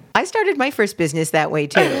mean, I started my first business that way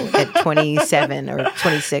too. At 27 or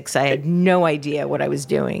 26, I had no idea what I was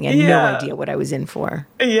doing and no idea what I was in for.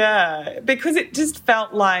 Yeah, because it just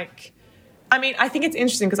felt like, I think it's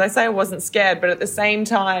interesting because I say I wasn't scared, but at the same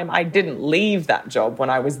time, I didn't leave that job when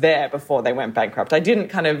I was there before they went bankrupt. I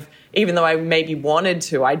didn't even though I maybe wanted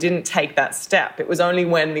to, I didn't take that step. It was only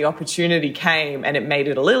when the opportunity came and it made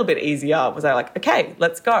it a little bit easier, was I like, okay,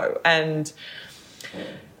 let's go. And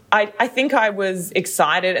I think I was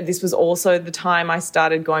excited. And this was also the time I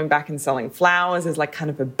started going back and selling flowers as like kind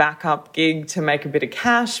of a backup gig to make a bit of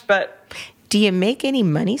cash. But do you make any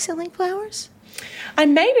money selling flowers? I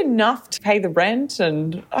made enough to pay the rent,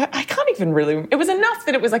 and I can't even really... It was enough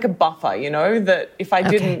that it was like a buffer, that if I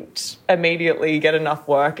didn't immediately get enough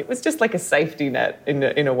work, it was just like a safety net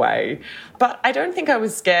in a way. But I don't think I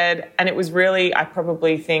was scared, and it was really, I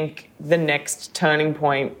probably think, the next turning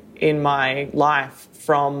point in my life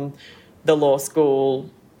from the law school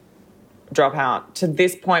dropout to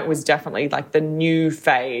this point was definitely like the new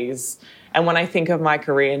phase. And when I think of my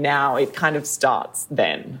career now, it kind of starts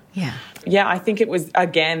then. Yeah. Yeah, I think it was,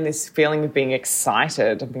 again, this feeling of being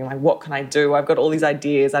excited and being like, what can I do? I've got all these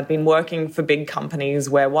ideas. I've been working for big companies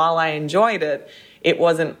where while I enjoyed it, it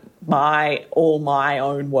wasn't all my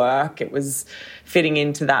own work. It was fitting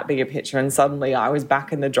into that bigger picture. And suddenly I was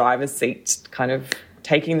back in the driver's seat, kind of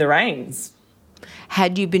taking the reins.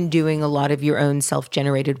 Had you been doing a lot of your own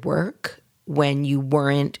self-generated work when you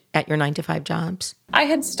weren't at your 9-to-5 jobs? I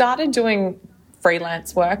had started doing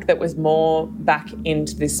freelance work that was more back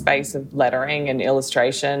into this space of lettering and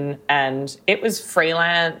illustration, and it was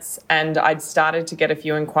freelance, and I'd started to get a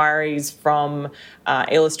few inquiries from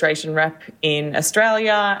Illustration Rep in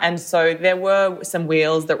Australia, and so there were some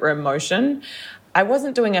wheels that were in motion. I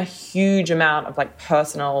wasn't doing a huge amount of like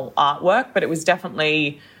personal artwork, but it was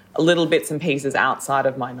definitely little bits and pieces outside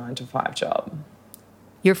of my 9-to-5 job.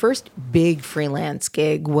 Your first big freelance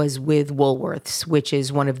gig was with Woolworths, which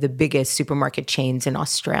is one of the biggest supermarket chains in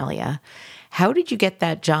Australia. How did you get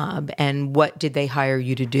that job, and what did they hire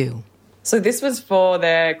you to do? So this was for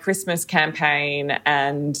their Christmas campaign,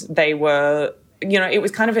 and they were, it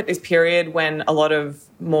was kind of at this period when a lot of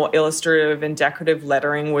more illustrative and decorative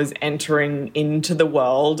lettering was entering into the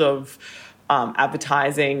world of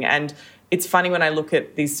advertising. And it's funny when I look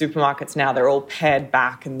at these supermarkets now, they're all pared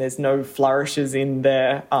back and there's no flourishes in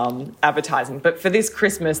their advertising. But for this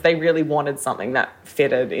Christmas, they really wanted something that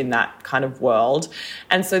fitted in that kind of world.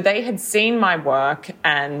 And so they had seen my work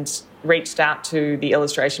and reached out to the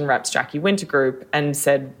illustration reps, Jackie Winter Group, and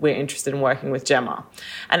said, we're interested in working with Gemma.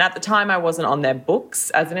 And at the time, I wasn't on their books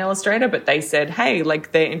as an illustrator, but they said, hey,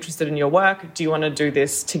 like, they're interested in your work. Do you want to do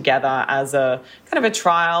this together as a kind of a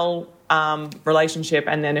trial relationship,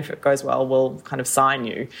 and then if it goes well, we'll kind of sign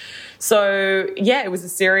you. So, yeah, it was a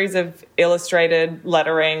series of illustrated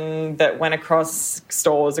lettering that went across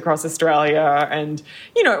stores across Australia. And,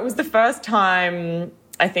 it was the first time,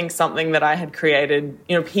 I think, something that I had created,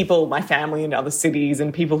 people, my family in other cities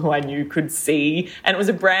and people who I knew could see. And it was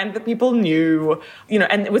a brand that people knew,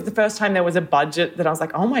 and it was the first time there was a budget that I was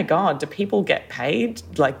like, oh my God, do people get paid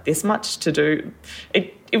like this much to do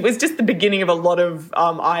it? It was just the beginning of a lot of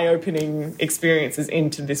eye-opening experiences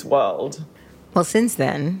into this world. Well, since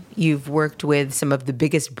then, you've worked with some of the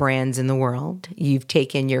biggest brands in the world. You've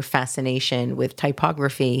taken your fascination with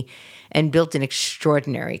typography and built an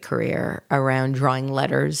extraordinary career around drawing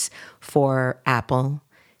letters for Apple,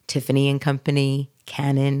 Tiffany & Company,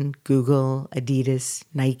 Canon, Google, Adidas,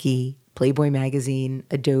 Nike, Playboy magazine,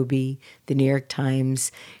 Adobe, the New York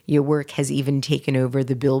Times. Your work has even taken over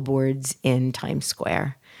the billboards in Times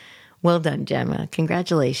Square. Well done, Gemma.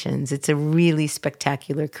 Congratulations. It's a really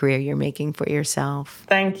spectacular career you're making for yourself.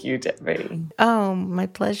 Thank you, Debbie. Oh, my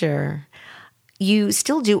pleasure. You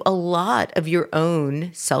still do a lot of your own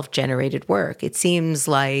self-generated work. It seems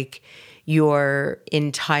like your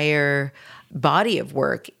entire body of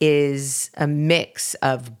work is a mix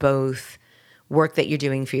of both work that you're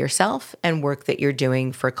doing for yourself and work that you're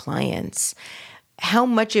doing for clients. How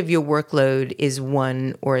much of your workload is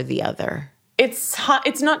one or the other?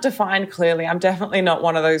 It's not defined clearly. I'm definitely not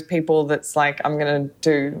one of those people that's like, I'm going to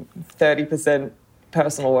do 30%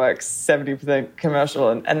 personal work, 70% commercial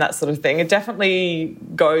and that sort of thing. It definitely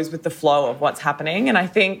goes with the flow of what's happening. And I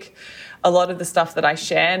think a lot of the stuff that I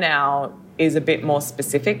share now is a bit more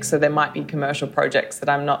specific. So there might be commercial projects that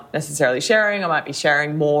I'm not necessarily sharing. I might be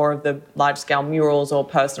sharing more of the large-scale murals or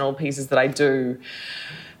personal pieces that I do.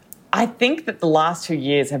 I think that the last 2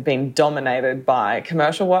 years have been dominated by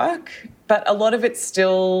commercial work, but a lot of it's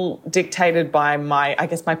still dictated by my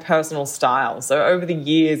personal style. So over the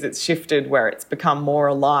years, it's shifted where it's become more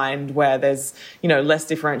aligned, where there's, less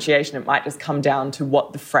differentiation. It might just come down to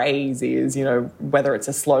what the phrase is, whether it's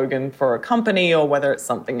a slogan for a company or whether it's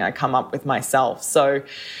something I come up with myself. So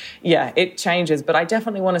yeah, it changes, but I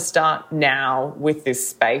definitely want to start now with this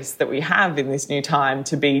space that we have in this new time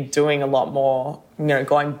to be doing a lot more,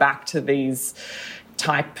 going back to these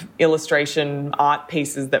type illustration art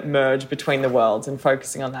pieces that merge between the worlds and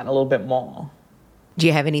focusing on that a little bit more. Do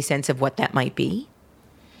you have any sense of what that might be?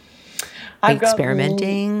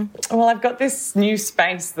 Experimenting? I've got this new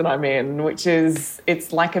space that I'm in, which is,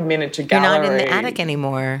 it's like a miniature gallery. You're not in the attic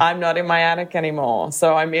anymore. I'm not in my attic anymore.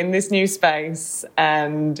 So I'm in this new space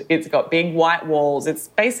and it's got big white walls. It's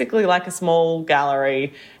basically like a small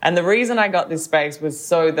gallery. And the reason I got this space was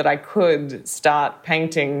so that I could start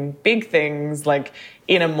painting big things like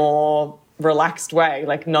in a more relaxed way,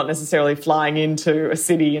 like not necessarily flying into a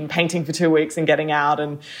city and painting for 2 weeks and getting out,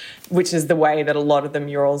 and which is the way that a lot of the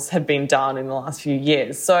murals had been done in the last few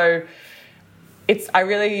years. So in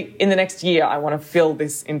the next year, I want to fill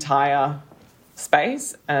this entire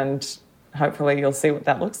space and hopefully you'll see what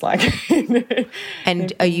that looks like.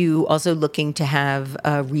 And are you also looking to have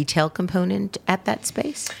a retail component at that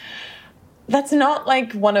space? That's not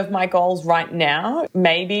like one of my goals right now.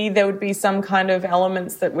 Maybe there would be some kind of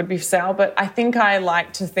elements that would be for sale, but I think I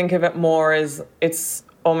like to think of it more as it's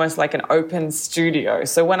almost like an open studio.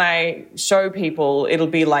 So when I show people, it'll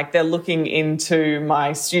be like they're looking into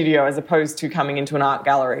my studio as opposed to coming into an art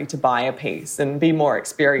gallery to buy a piece and be more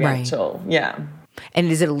experiential. Right. Yeah.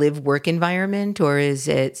 And is it a live-work environment, or is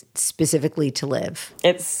it specifically to live?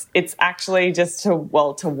 It's actually just to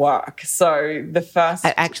work. So the first...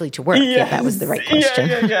 Actually to work, yes. Yeah, that was the right question.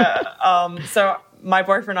 So my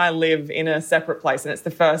boyfriend and I live in a separate place, and it's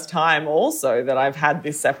the first time also that I've had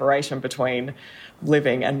this separation between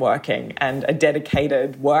living and working and a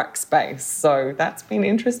dedicated workspace. So that's been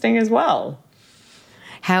interesting as well.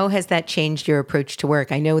 How has that changed your approach to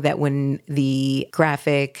work? I know that when the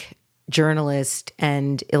graphic journalist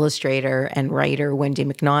and illustrator and writer Wendy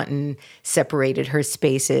MacNaughton separated her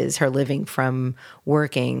spaces, her living from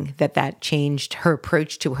working, that changed her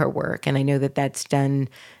approach to her work. And I know that that's done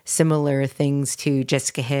similar things to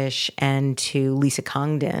Jessica Hische and to Lisa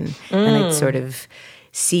Congdon. And I'd sort of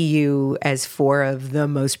see you as four of the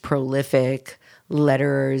most prolific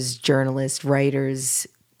letterers, journalists, writers,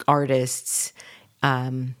 artists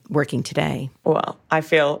working today. Well, I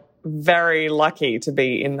feel very lucky to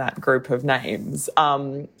be in that group of names.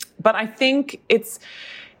 But I think it's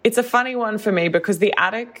a funny one for me because the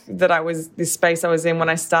attic this space I was in when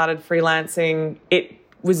I started freelancing, it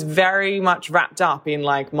was very much wrapped up in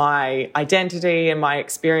like my identity and my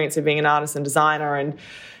experience of being an artist and designer. And,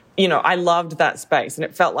 you know, I loved that space and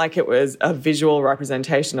it felt like it was a visual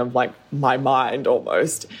representation of like my mind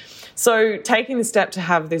almost. So taking the step to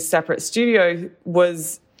have this separate studio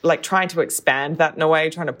was like trying to expand that in a way,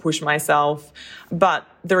 trying to push myself. But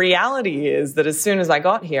the reality is that as soon as I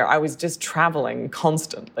got here, I was just traveling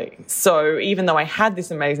constantly. So even though I had this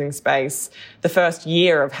amazing space, the first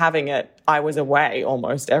year of having it, I was away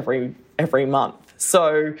almost every month.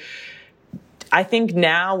 So I think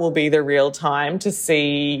now will be the real time to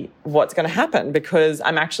see what's going to happen because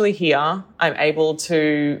I'm actually here. I'm able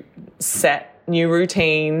to set new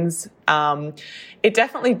routines. It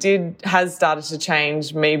definitely has started to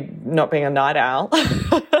change me not being a night owl.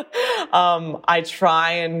 I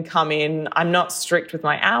try and come in, I'm not strict with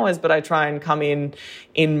my hours, but I try and come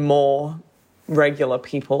in more regular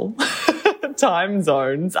people time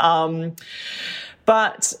zones.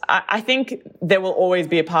 But I think there will always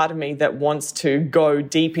be a part of me that wants to go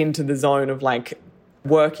deep into the zone of like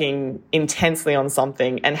working intensely on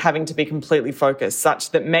something and having to be completely focused such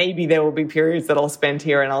that maybe there will be periods that I'll spend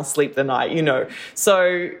here and I'll sleep the night, you know.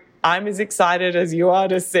 So I'm as excited as you are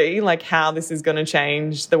to see like how this is going to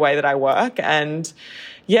change the way that I work. And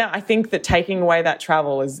yeah, I think that taking away that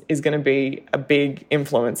travel is going to be a big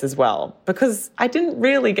influence as well because I didn't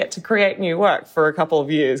really get to create new work for a couple of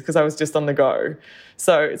years because I was just on the go.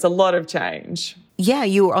 So it's a lot of change. Yeah,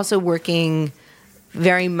 you were also working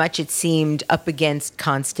very much, it seemed, up against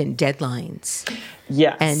constant deadlines.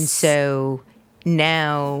 Yes. And so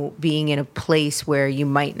now being in a place where you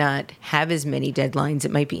might not have as many deadlines,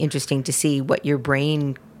 it might be interesting to see what your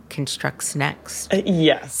brain constructs next.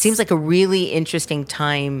 Yes. Seems like a really interesting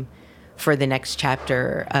time for the next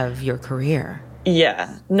chapter of your career.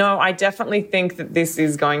 Yeah. No, I definitely think that this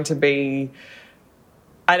is going to be,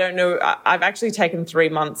 I don't know, I've actually taken 3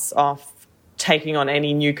 months off taking on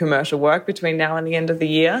any new commercial work between now and the end of the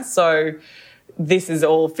year. So this is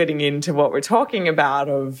all fitting into what we're talking about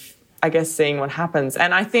of, I guess, seeing what happens.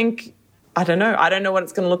 And I think, I don't know what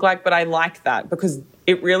it's going to look like, but I like that because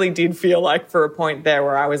it really did feel like for a point there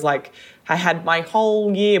where I was like, I had my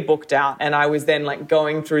whole year booked out and I was then like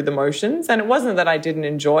going through the motions. And it wasn't that I didn't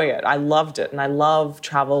enjoy it. I loved it. And I love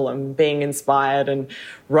travel and being inspired and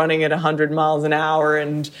running at 100 miles an hour.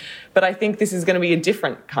 But I think this is going to be a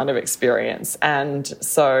different kind of experience. And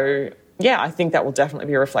so, yeah, I think that will definitely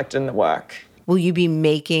be reflected in the work. Will you be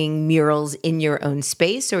making murals in your own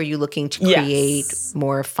space or are you looking to create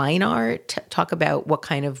more fine art? Talk about what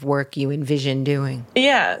kind of work you envision doing.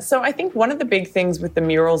 Yeah, so I think one of the big things with the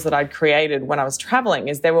murals that I'd created when I was traveling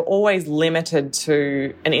is they were always limited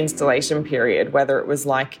to an installation period, whether it was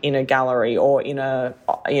like in a gallery or in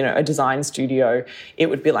a design studio. It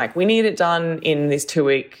would be like, we need it done in this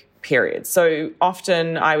 2-week period. So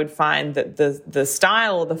often I would find that the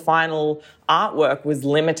style or the final artwork was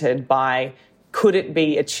limited by could it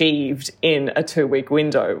be achieved in a 2-week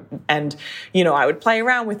window? And, you know, I would play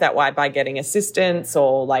around with that by getting assistants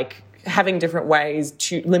or like having different ways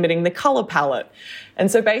to limiting the color palette. And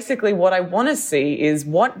so basically what I want to see is,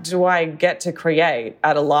 what do I get to create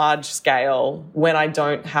at a large scale when I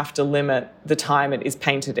don't have to limit the time it is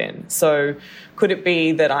painted in? So could it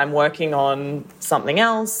be that I'm working on something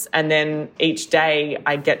else and then each day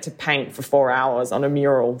I get to paint for 4 hours on a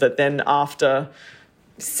mural that then after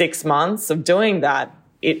 6 months of doing that,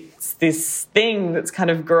 it's this thing that's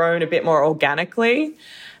kind of grown a bit more organically,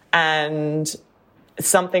 and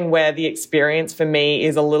something where the experience for me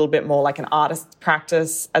is a little bit more like an artist's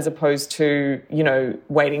practice as opposed to,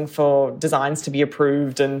 waiting for designs to be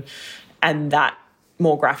approved and that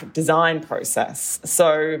more graphic design process.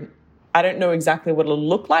 So I don't know exactly what it'll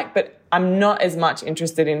look like, but I'm not as much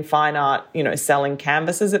interested in fine art, selling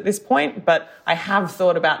canvases at this point. But I have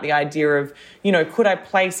thought about the idea of, could I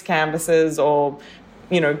place canvases or,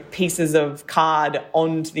 pieces of card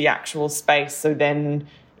onto the actual space, so then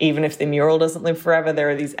even if the mural doesn't live forever, there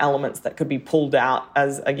are these elements that could be pulled out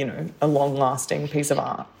as a long-lasting piece of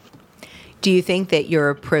art. Do you think that your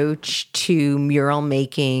approach to mural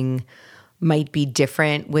making might be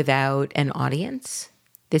different without an audience?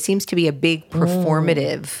 There seems to be a big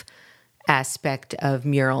performative aspect of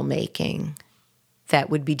mural making that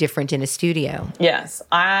would be different in a studio. Yes,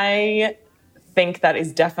 I think that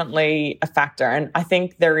is definitely a factor. And I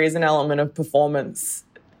think there is an element of performance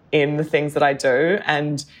in the things that I do.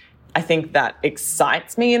 And I think that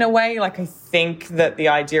excites me in a way. Like, I think that the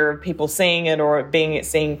idea of people seeing it or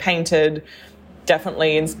seeing painted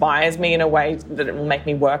definitely inspires me in a way that it will make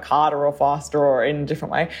me work harder or faster or in a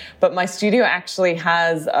different way. But my studio actually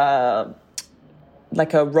has a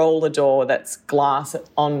roller door that's glass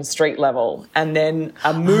on street level, and then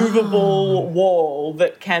a movable wall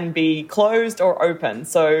that can be closed or open.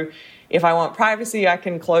 So if I want privacy, I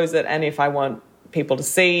can close it. And if I want people to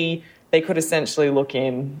see, they could essentially look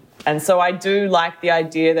in. And so I do like the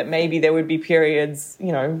idea that maybe there would be periods,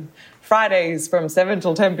 Fridays from 7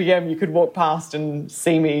 till 10 p.m. you could walk past and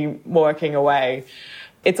see me working away.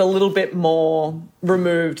 It's a little bit more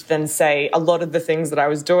removed than, say, a lot of the things that I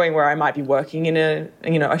was doing where I might be working in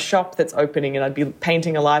a shop that's opening and I'd be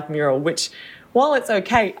painting a live mural, which, while it's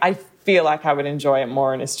okay, I feel like I would enjoy it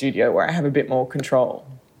more in a studio where I have a bit more control.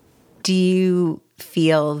 Do you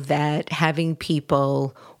feel that having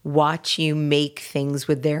people watch you make things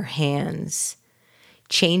with their hands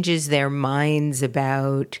changes their minds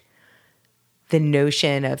about the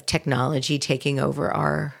notion of technology taking over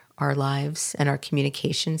our lives and our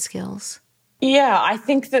communication skills? Yeah, I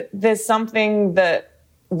think that there's something that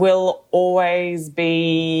will always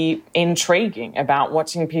be intriguing about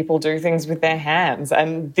watching people do things with their hands.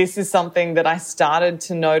 And this is something that I started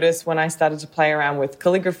to notice when I started to play around with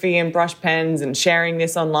calligraphy and brush pens and sharing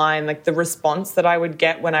this online. Like, the response that I would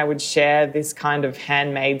get when I would share this kind of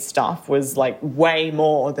handmade stuff was like way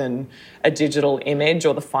more than a digital image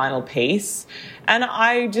or the final piece. And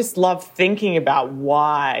I just love thinking about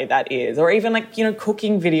why that is, or even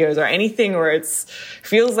cooking videos or anything where it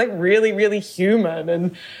feels like really, really human.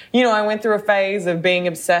 And, I went through a phase of being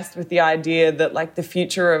obsessed with the idea that the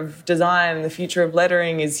future of design and the future of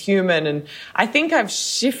lettering is human. And I think I've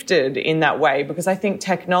shifted in that way because I think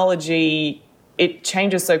technology, it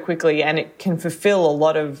changes so quickly and it can fulfill a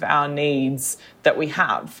lot of our needs that we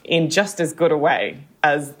have in just as good a way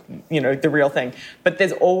as, the real thing. But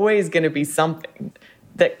there's always going to be something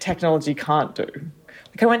that technology can't do.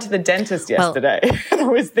 Like, I went to the dentist yesterday and I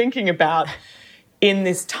was thinking about, in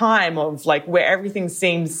this time of where everything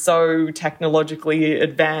seems so technologically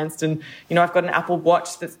advanced and, I've got an Apple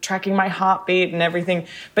Watch that's tracking my heartbeat and everything,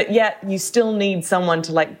 but yet you still need someone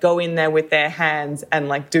to go in there with their hands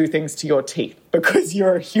and do things to your teeth because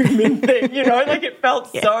you're a human thing, it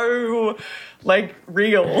felt so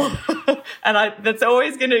real. And that's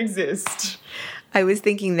always going to exist. I was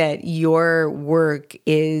thinking that your work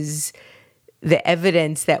is the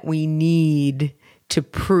evidence that we need to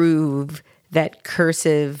prove that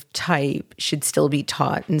cursive type should still be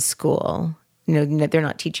taught in school. They're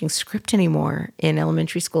not teaching script anymore in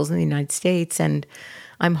elementary schools in the United States, and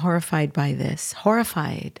I'm horrified by this.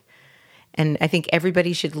 Horrified. And I think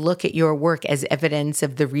everybody should look at your work as evidence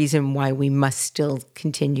of the reason why we must still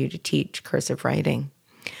continue to teach cursive writing.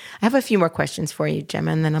 I have a few more questions for you,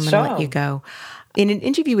 Gemma, and then I'm going to let you go. In an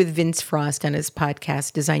interview with Vince Frost on his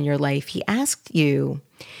podcast, Design Your Life, he asked you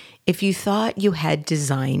if you thought you had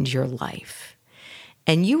designed your life.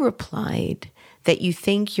 And you replied that you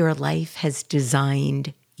think your life has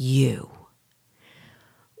designed you,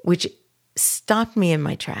 which stopped me in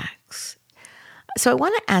my tracks. So I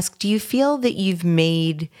want to ask, do you feel that you've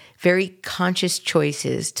made very conscious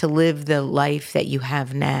choices to live the life that you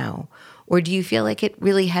have now? Or do you feel like it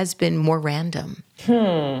really has been more random?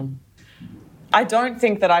 I don't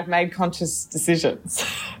think that I've made conscious decisions.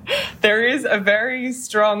 There is a very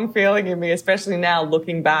strong feeling in me, especially now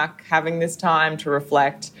looking back, having this time to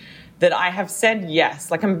reflect, that I have said yes.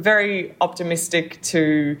 Like, I'm very optimistic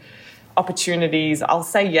to opportunities. I'll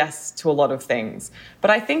say yes to a lot of things.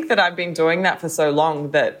 But I think that I've been doing that for so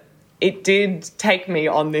long that it did take me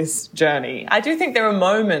on this journey. I do think there are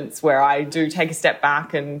moments where I do take a step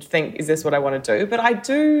back and think, is this what I want to do? But I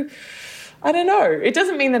don't know. It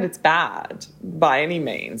doesn't mean that it's bad by any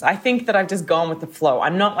means. I think that I've just gone with the flow.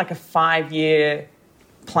 I'm not like a 5-year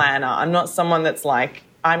planner. I'm not someone that's like,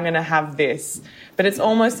 I'm going to have this. But it's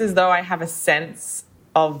almost as though I have a sense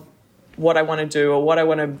of what I want to do or what I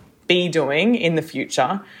want to be doing in the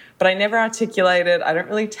future. But I never articulate it. I don't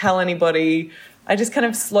really tell anybody. I just kind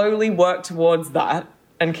of slowly work towards that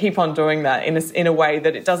and keep on doing that in a way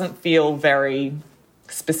that it doesn't feel very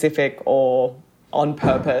specific or on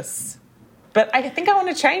purpose. But I think I want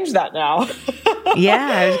to change that now. Yeah,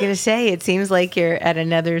 I was going to say, it seems like you're at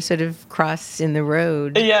another sort of cross in the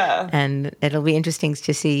road. Yeah. And it'll be interesting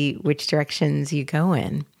to see which directions you go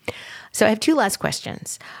in. So I have 2 last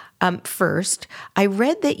questions. First, I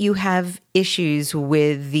read that you have issues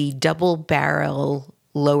with the double barrel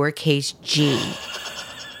lowercase g.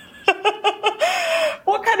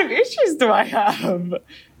 What kind of issues do I have?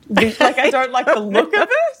 Like, I don't like the look of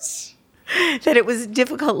it? That it was a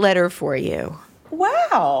difficult letter for you.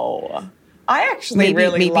 Wow. I actually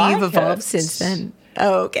really maybe like you've evolved it. since then.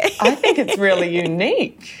 Oh, okay. I think it's really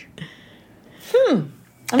unique.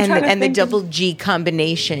 And the double G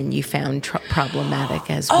combination you found problematic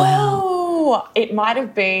as well. Oh, it might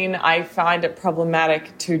have been, I find it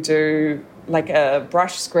problematic to do like a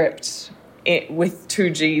brush script with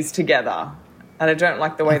 2 Gs together. And I don't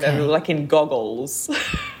like the way they're like in goggles.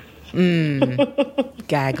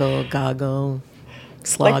 Goggle,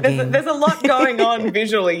 slogging. Like there's a lot going on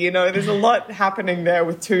visually, you know. There's a lot happening there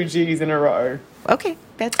with 2 Gs in a row. Okay,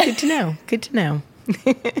 that's good to know. Good to know.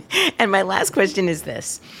 And my last question is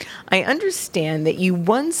this. I understand that you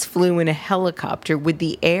once flew in a helicopter with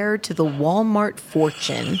the heir to the Walmart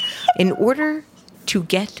fortune in order to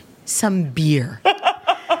get some beer.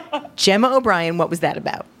 Gemma O'Brien, what was that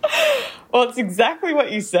about? Well, it's exactly what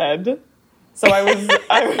you said. So I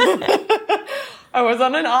was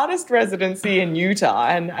on an artist residency in Utah,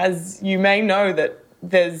 and as you may know, that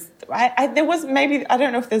there was maybe, I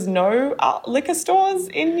don't know if there's no liquor stores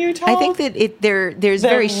in Utah. I think that there's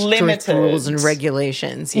very strict rules and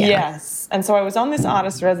regulations. Yeah. Yes. And so I was on this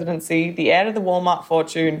artist residency. The heir to the Walmart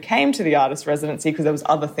fortune came to the artist residency because there was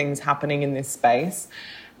other things happening in this space.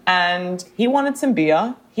 And he wanted some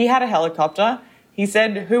beer. He had a helicopter. He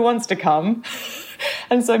said, who wants to come?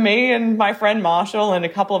 And so me and my friend Marshall and a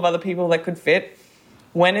couple of other people that could fit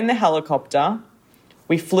went in the helicopter.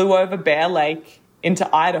 We flew over Bear Lake into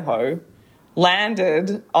Idaho,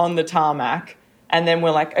 landed on the tarmac, and then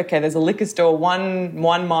we're like, okay, there's a liquor store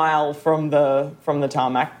one mile from the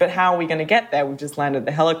tarmac, but how are we going to get there? We've just landed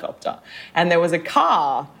the helicopter. And there was a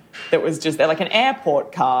car that was just there, like an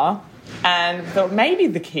airport car, and thought maybe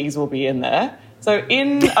the keys will be in there. So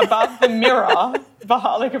above the mirror,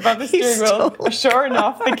 above the steering wheel, sure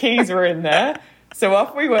enough, the keys were in there. So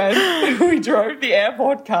off we went. We drove the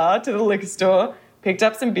airport car to the liquor store, picked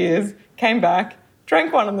up some beers, came back,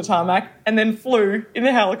 drank one on the tarmac, and then flew in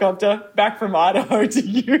the helicopter back from Idaho to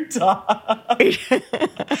Utah. Did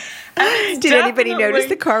anybody notice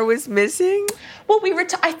the car was missing? Well,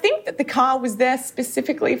 I think that the car was there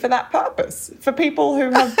specifically for that purpose, for people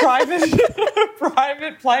who have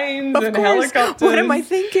private planes and helicopters. What am I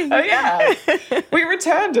thinking? Oh, yeah. We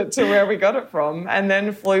returned it to where we got it from and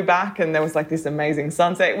then flew back, and there was like this amazing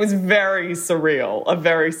sunset. It was very surreal, a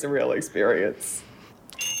very surreal experience.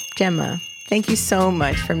 Gemma, thank you so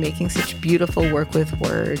much for making such beautiful work with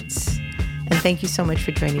words. And thank you so much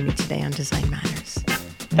for joining me today on Design Matters.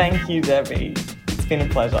 Thank you, Debbie. It's been a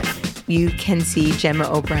pleasure. You can see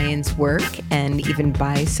Gemma O'Brien's work and even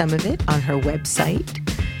buy some of it on her website,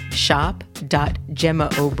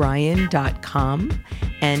 shop.gemmaobrien.com,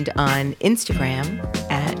 and on Instagram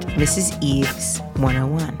at Mrs. Eves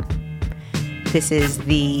 101. This is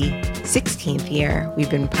the 16th year we've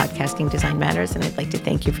been podcasting Design Matters, and I'd like to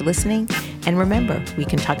thank you for listening. And remember, we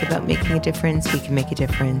can talk about making a difference, we can make a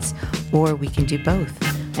difference, or we can do both.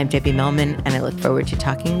 I'm Debbie Millman, and I look forward to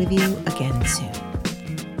talking with you again soon.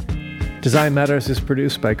 Design Matters is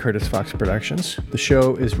produced by Curtis Fox Productions. The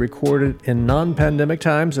show is recorded in non-pandemic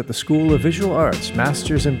times at the School of Visual Arts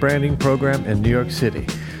Masters in Branding program in New York City,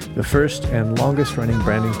 the first and longest-running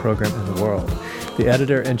branding program in the world. The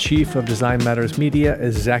editor-in-chief of Design Matters Media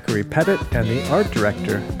is Zachary Pettit, and the art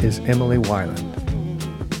director is Emily Weiland.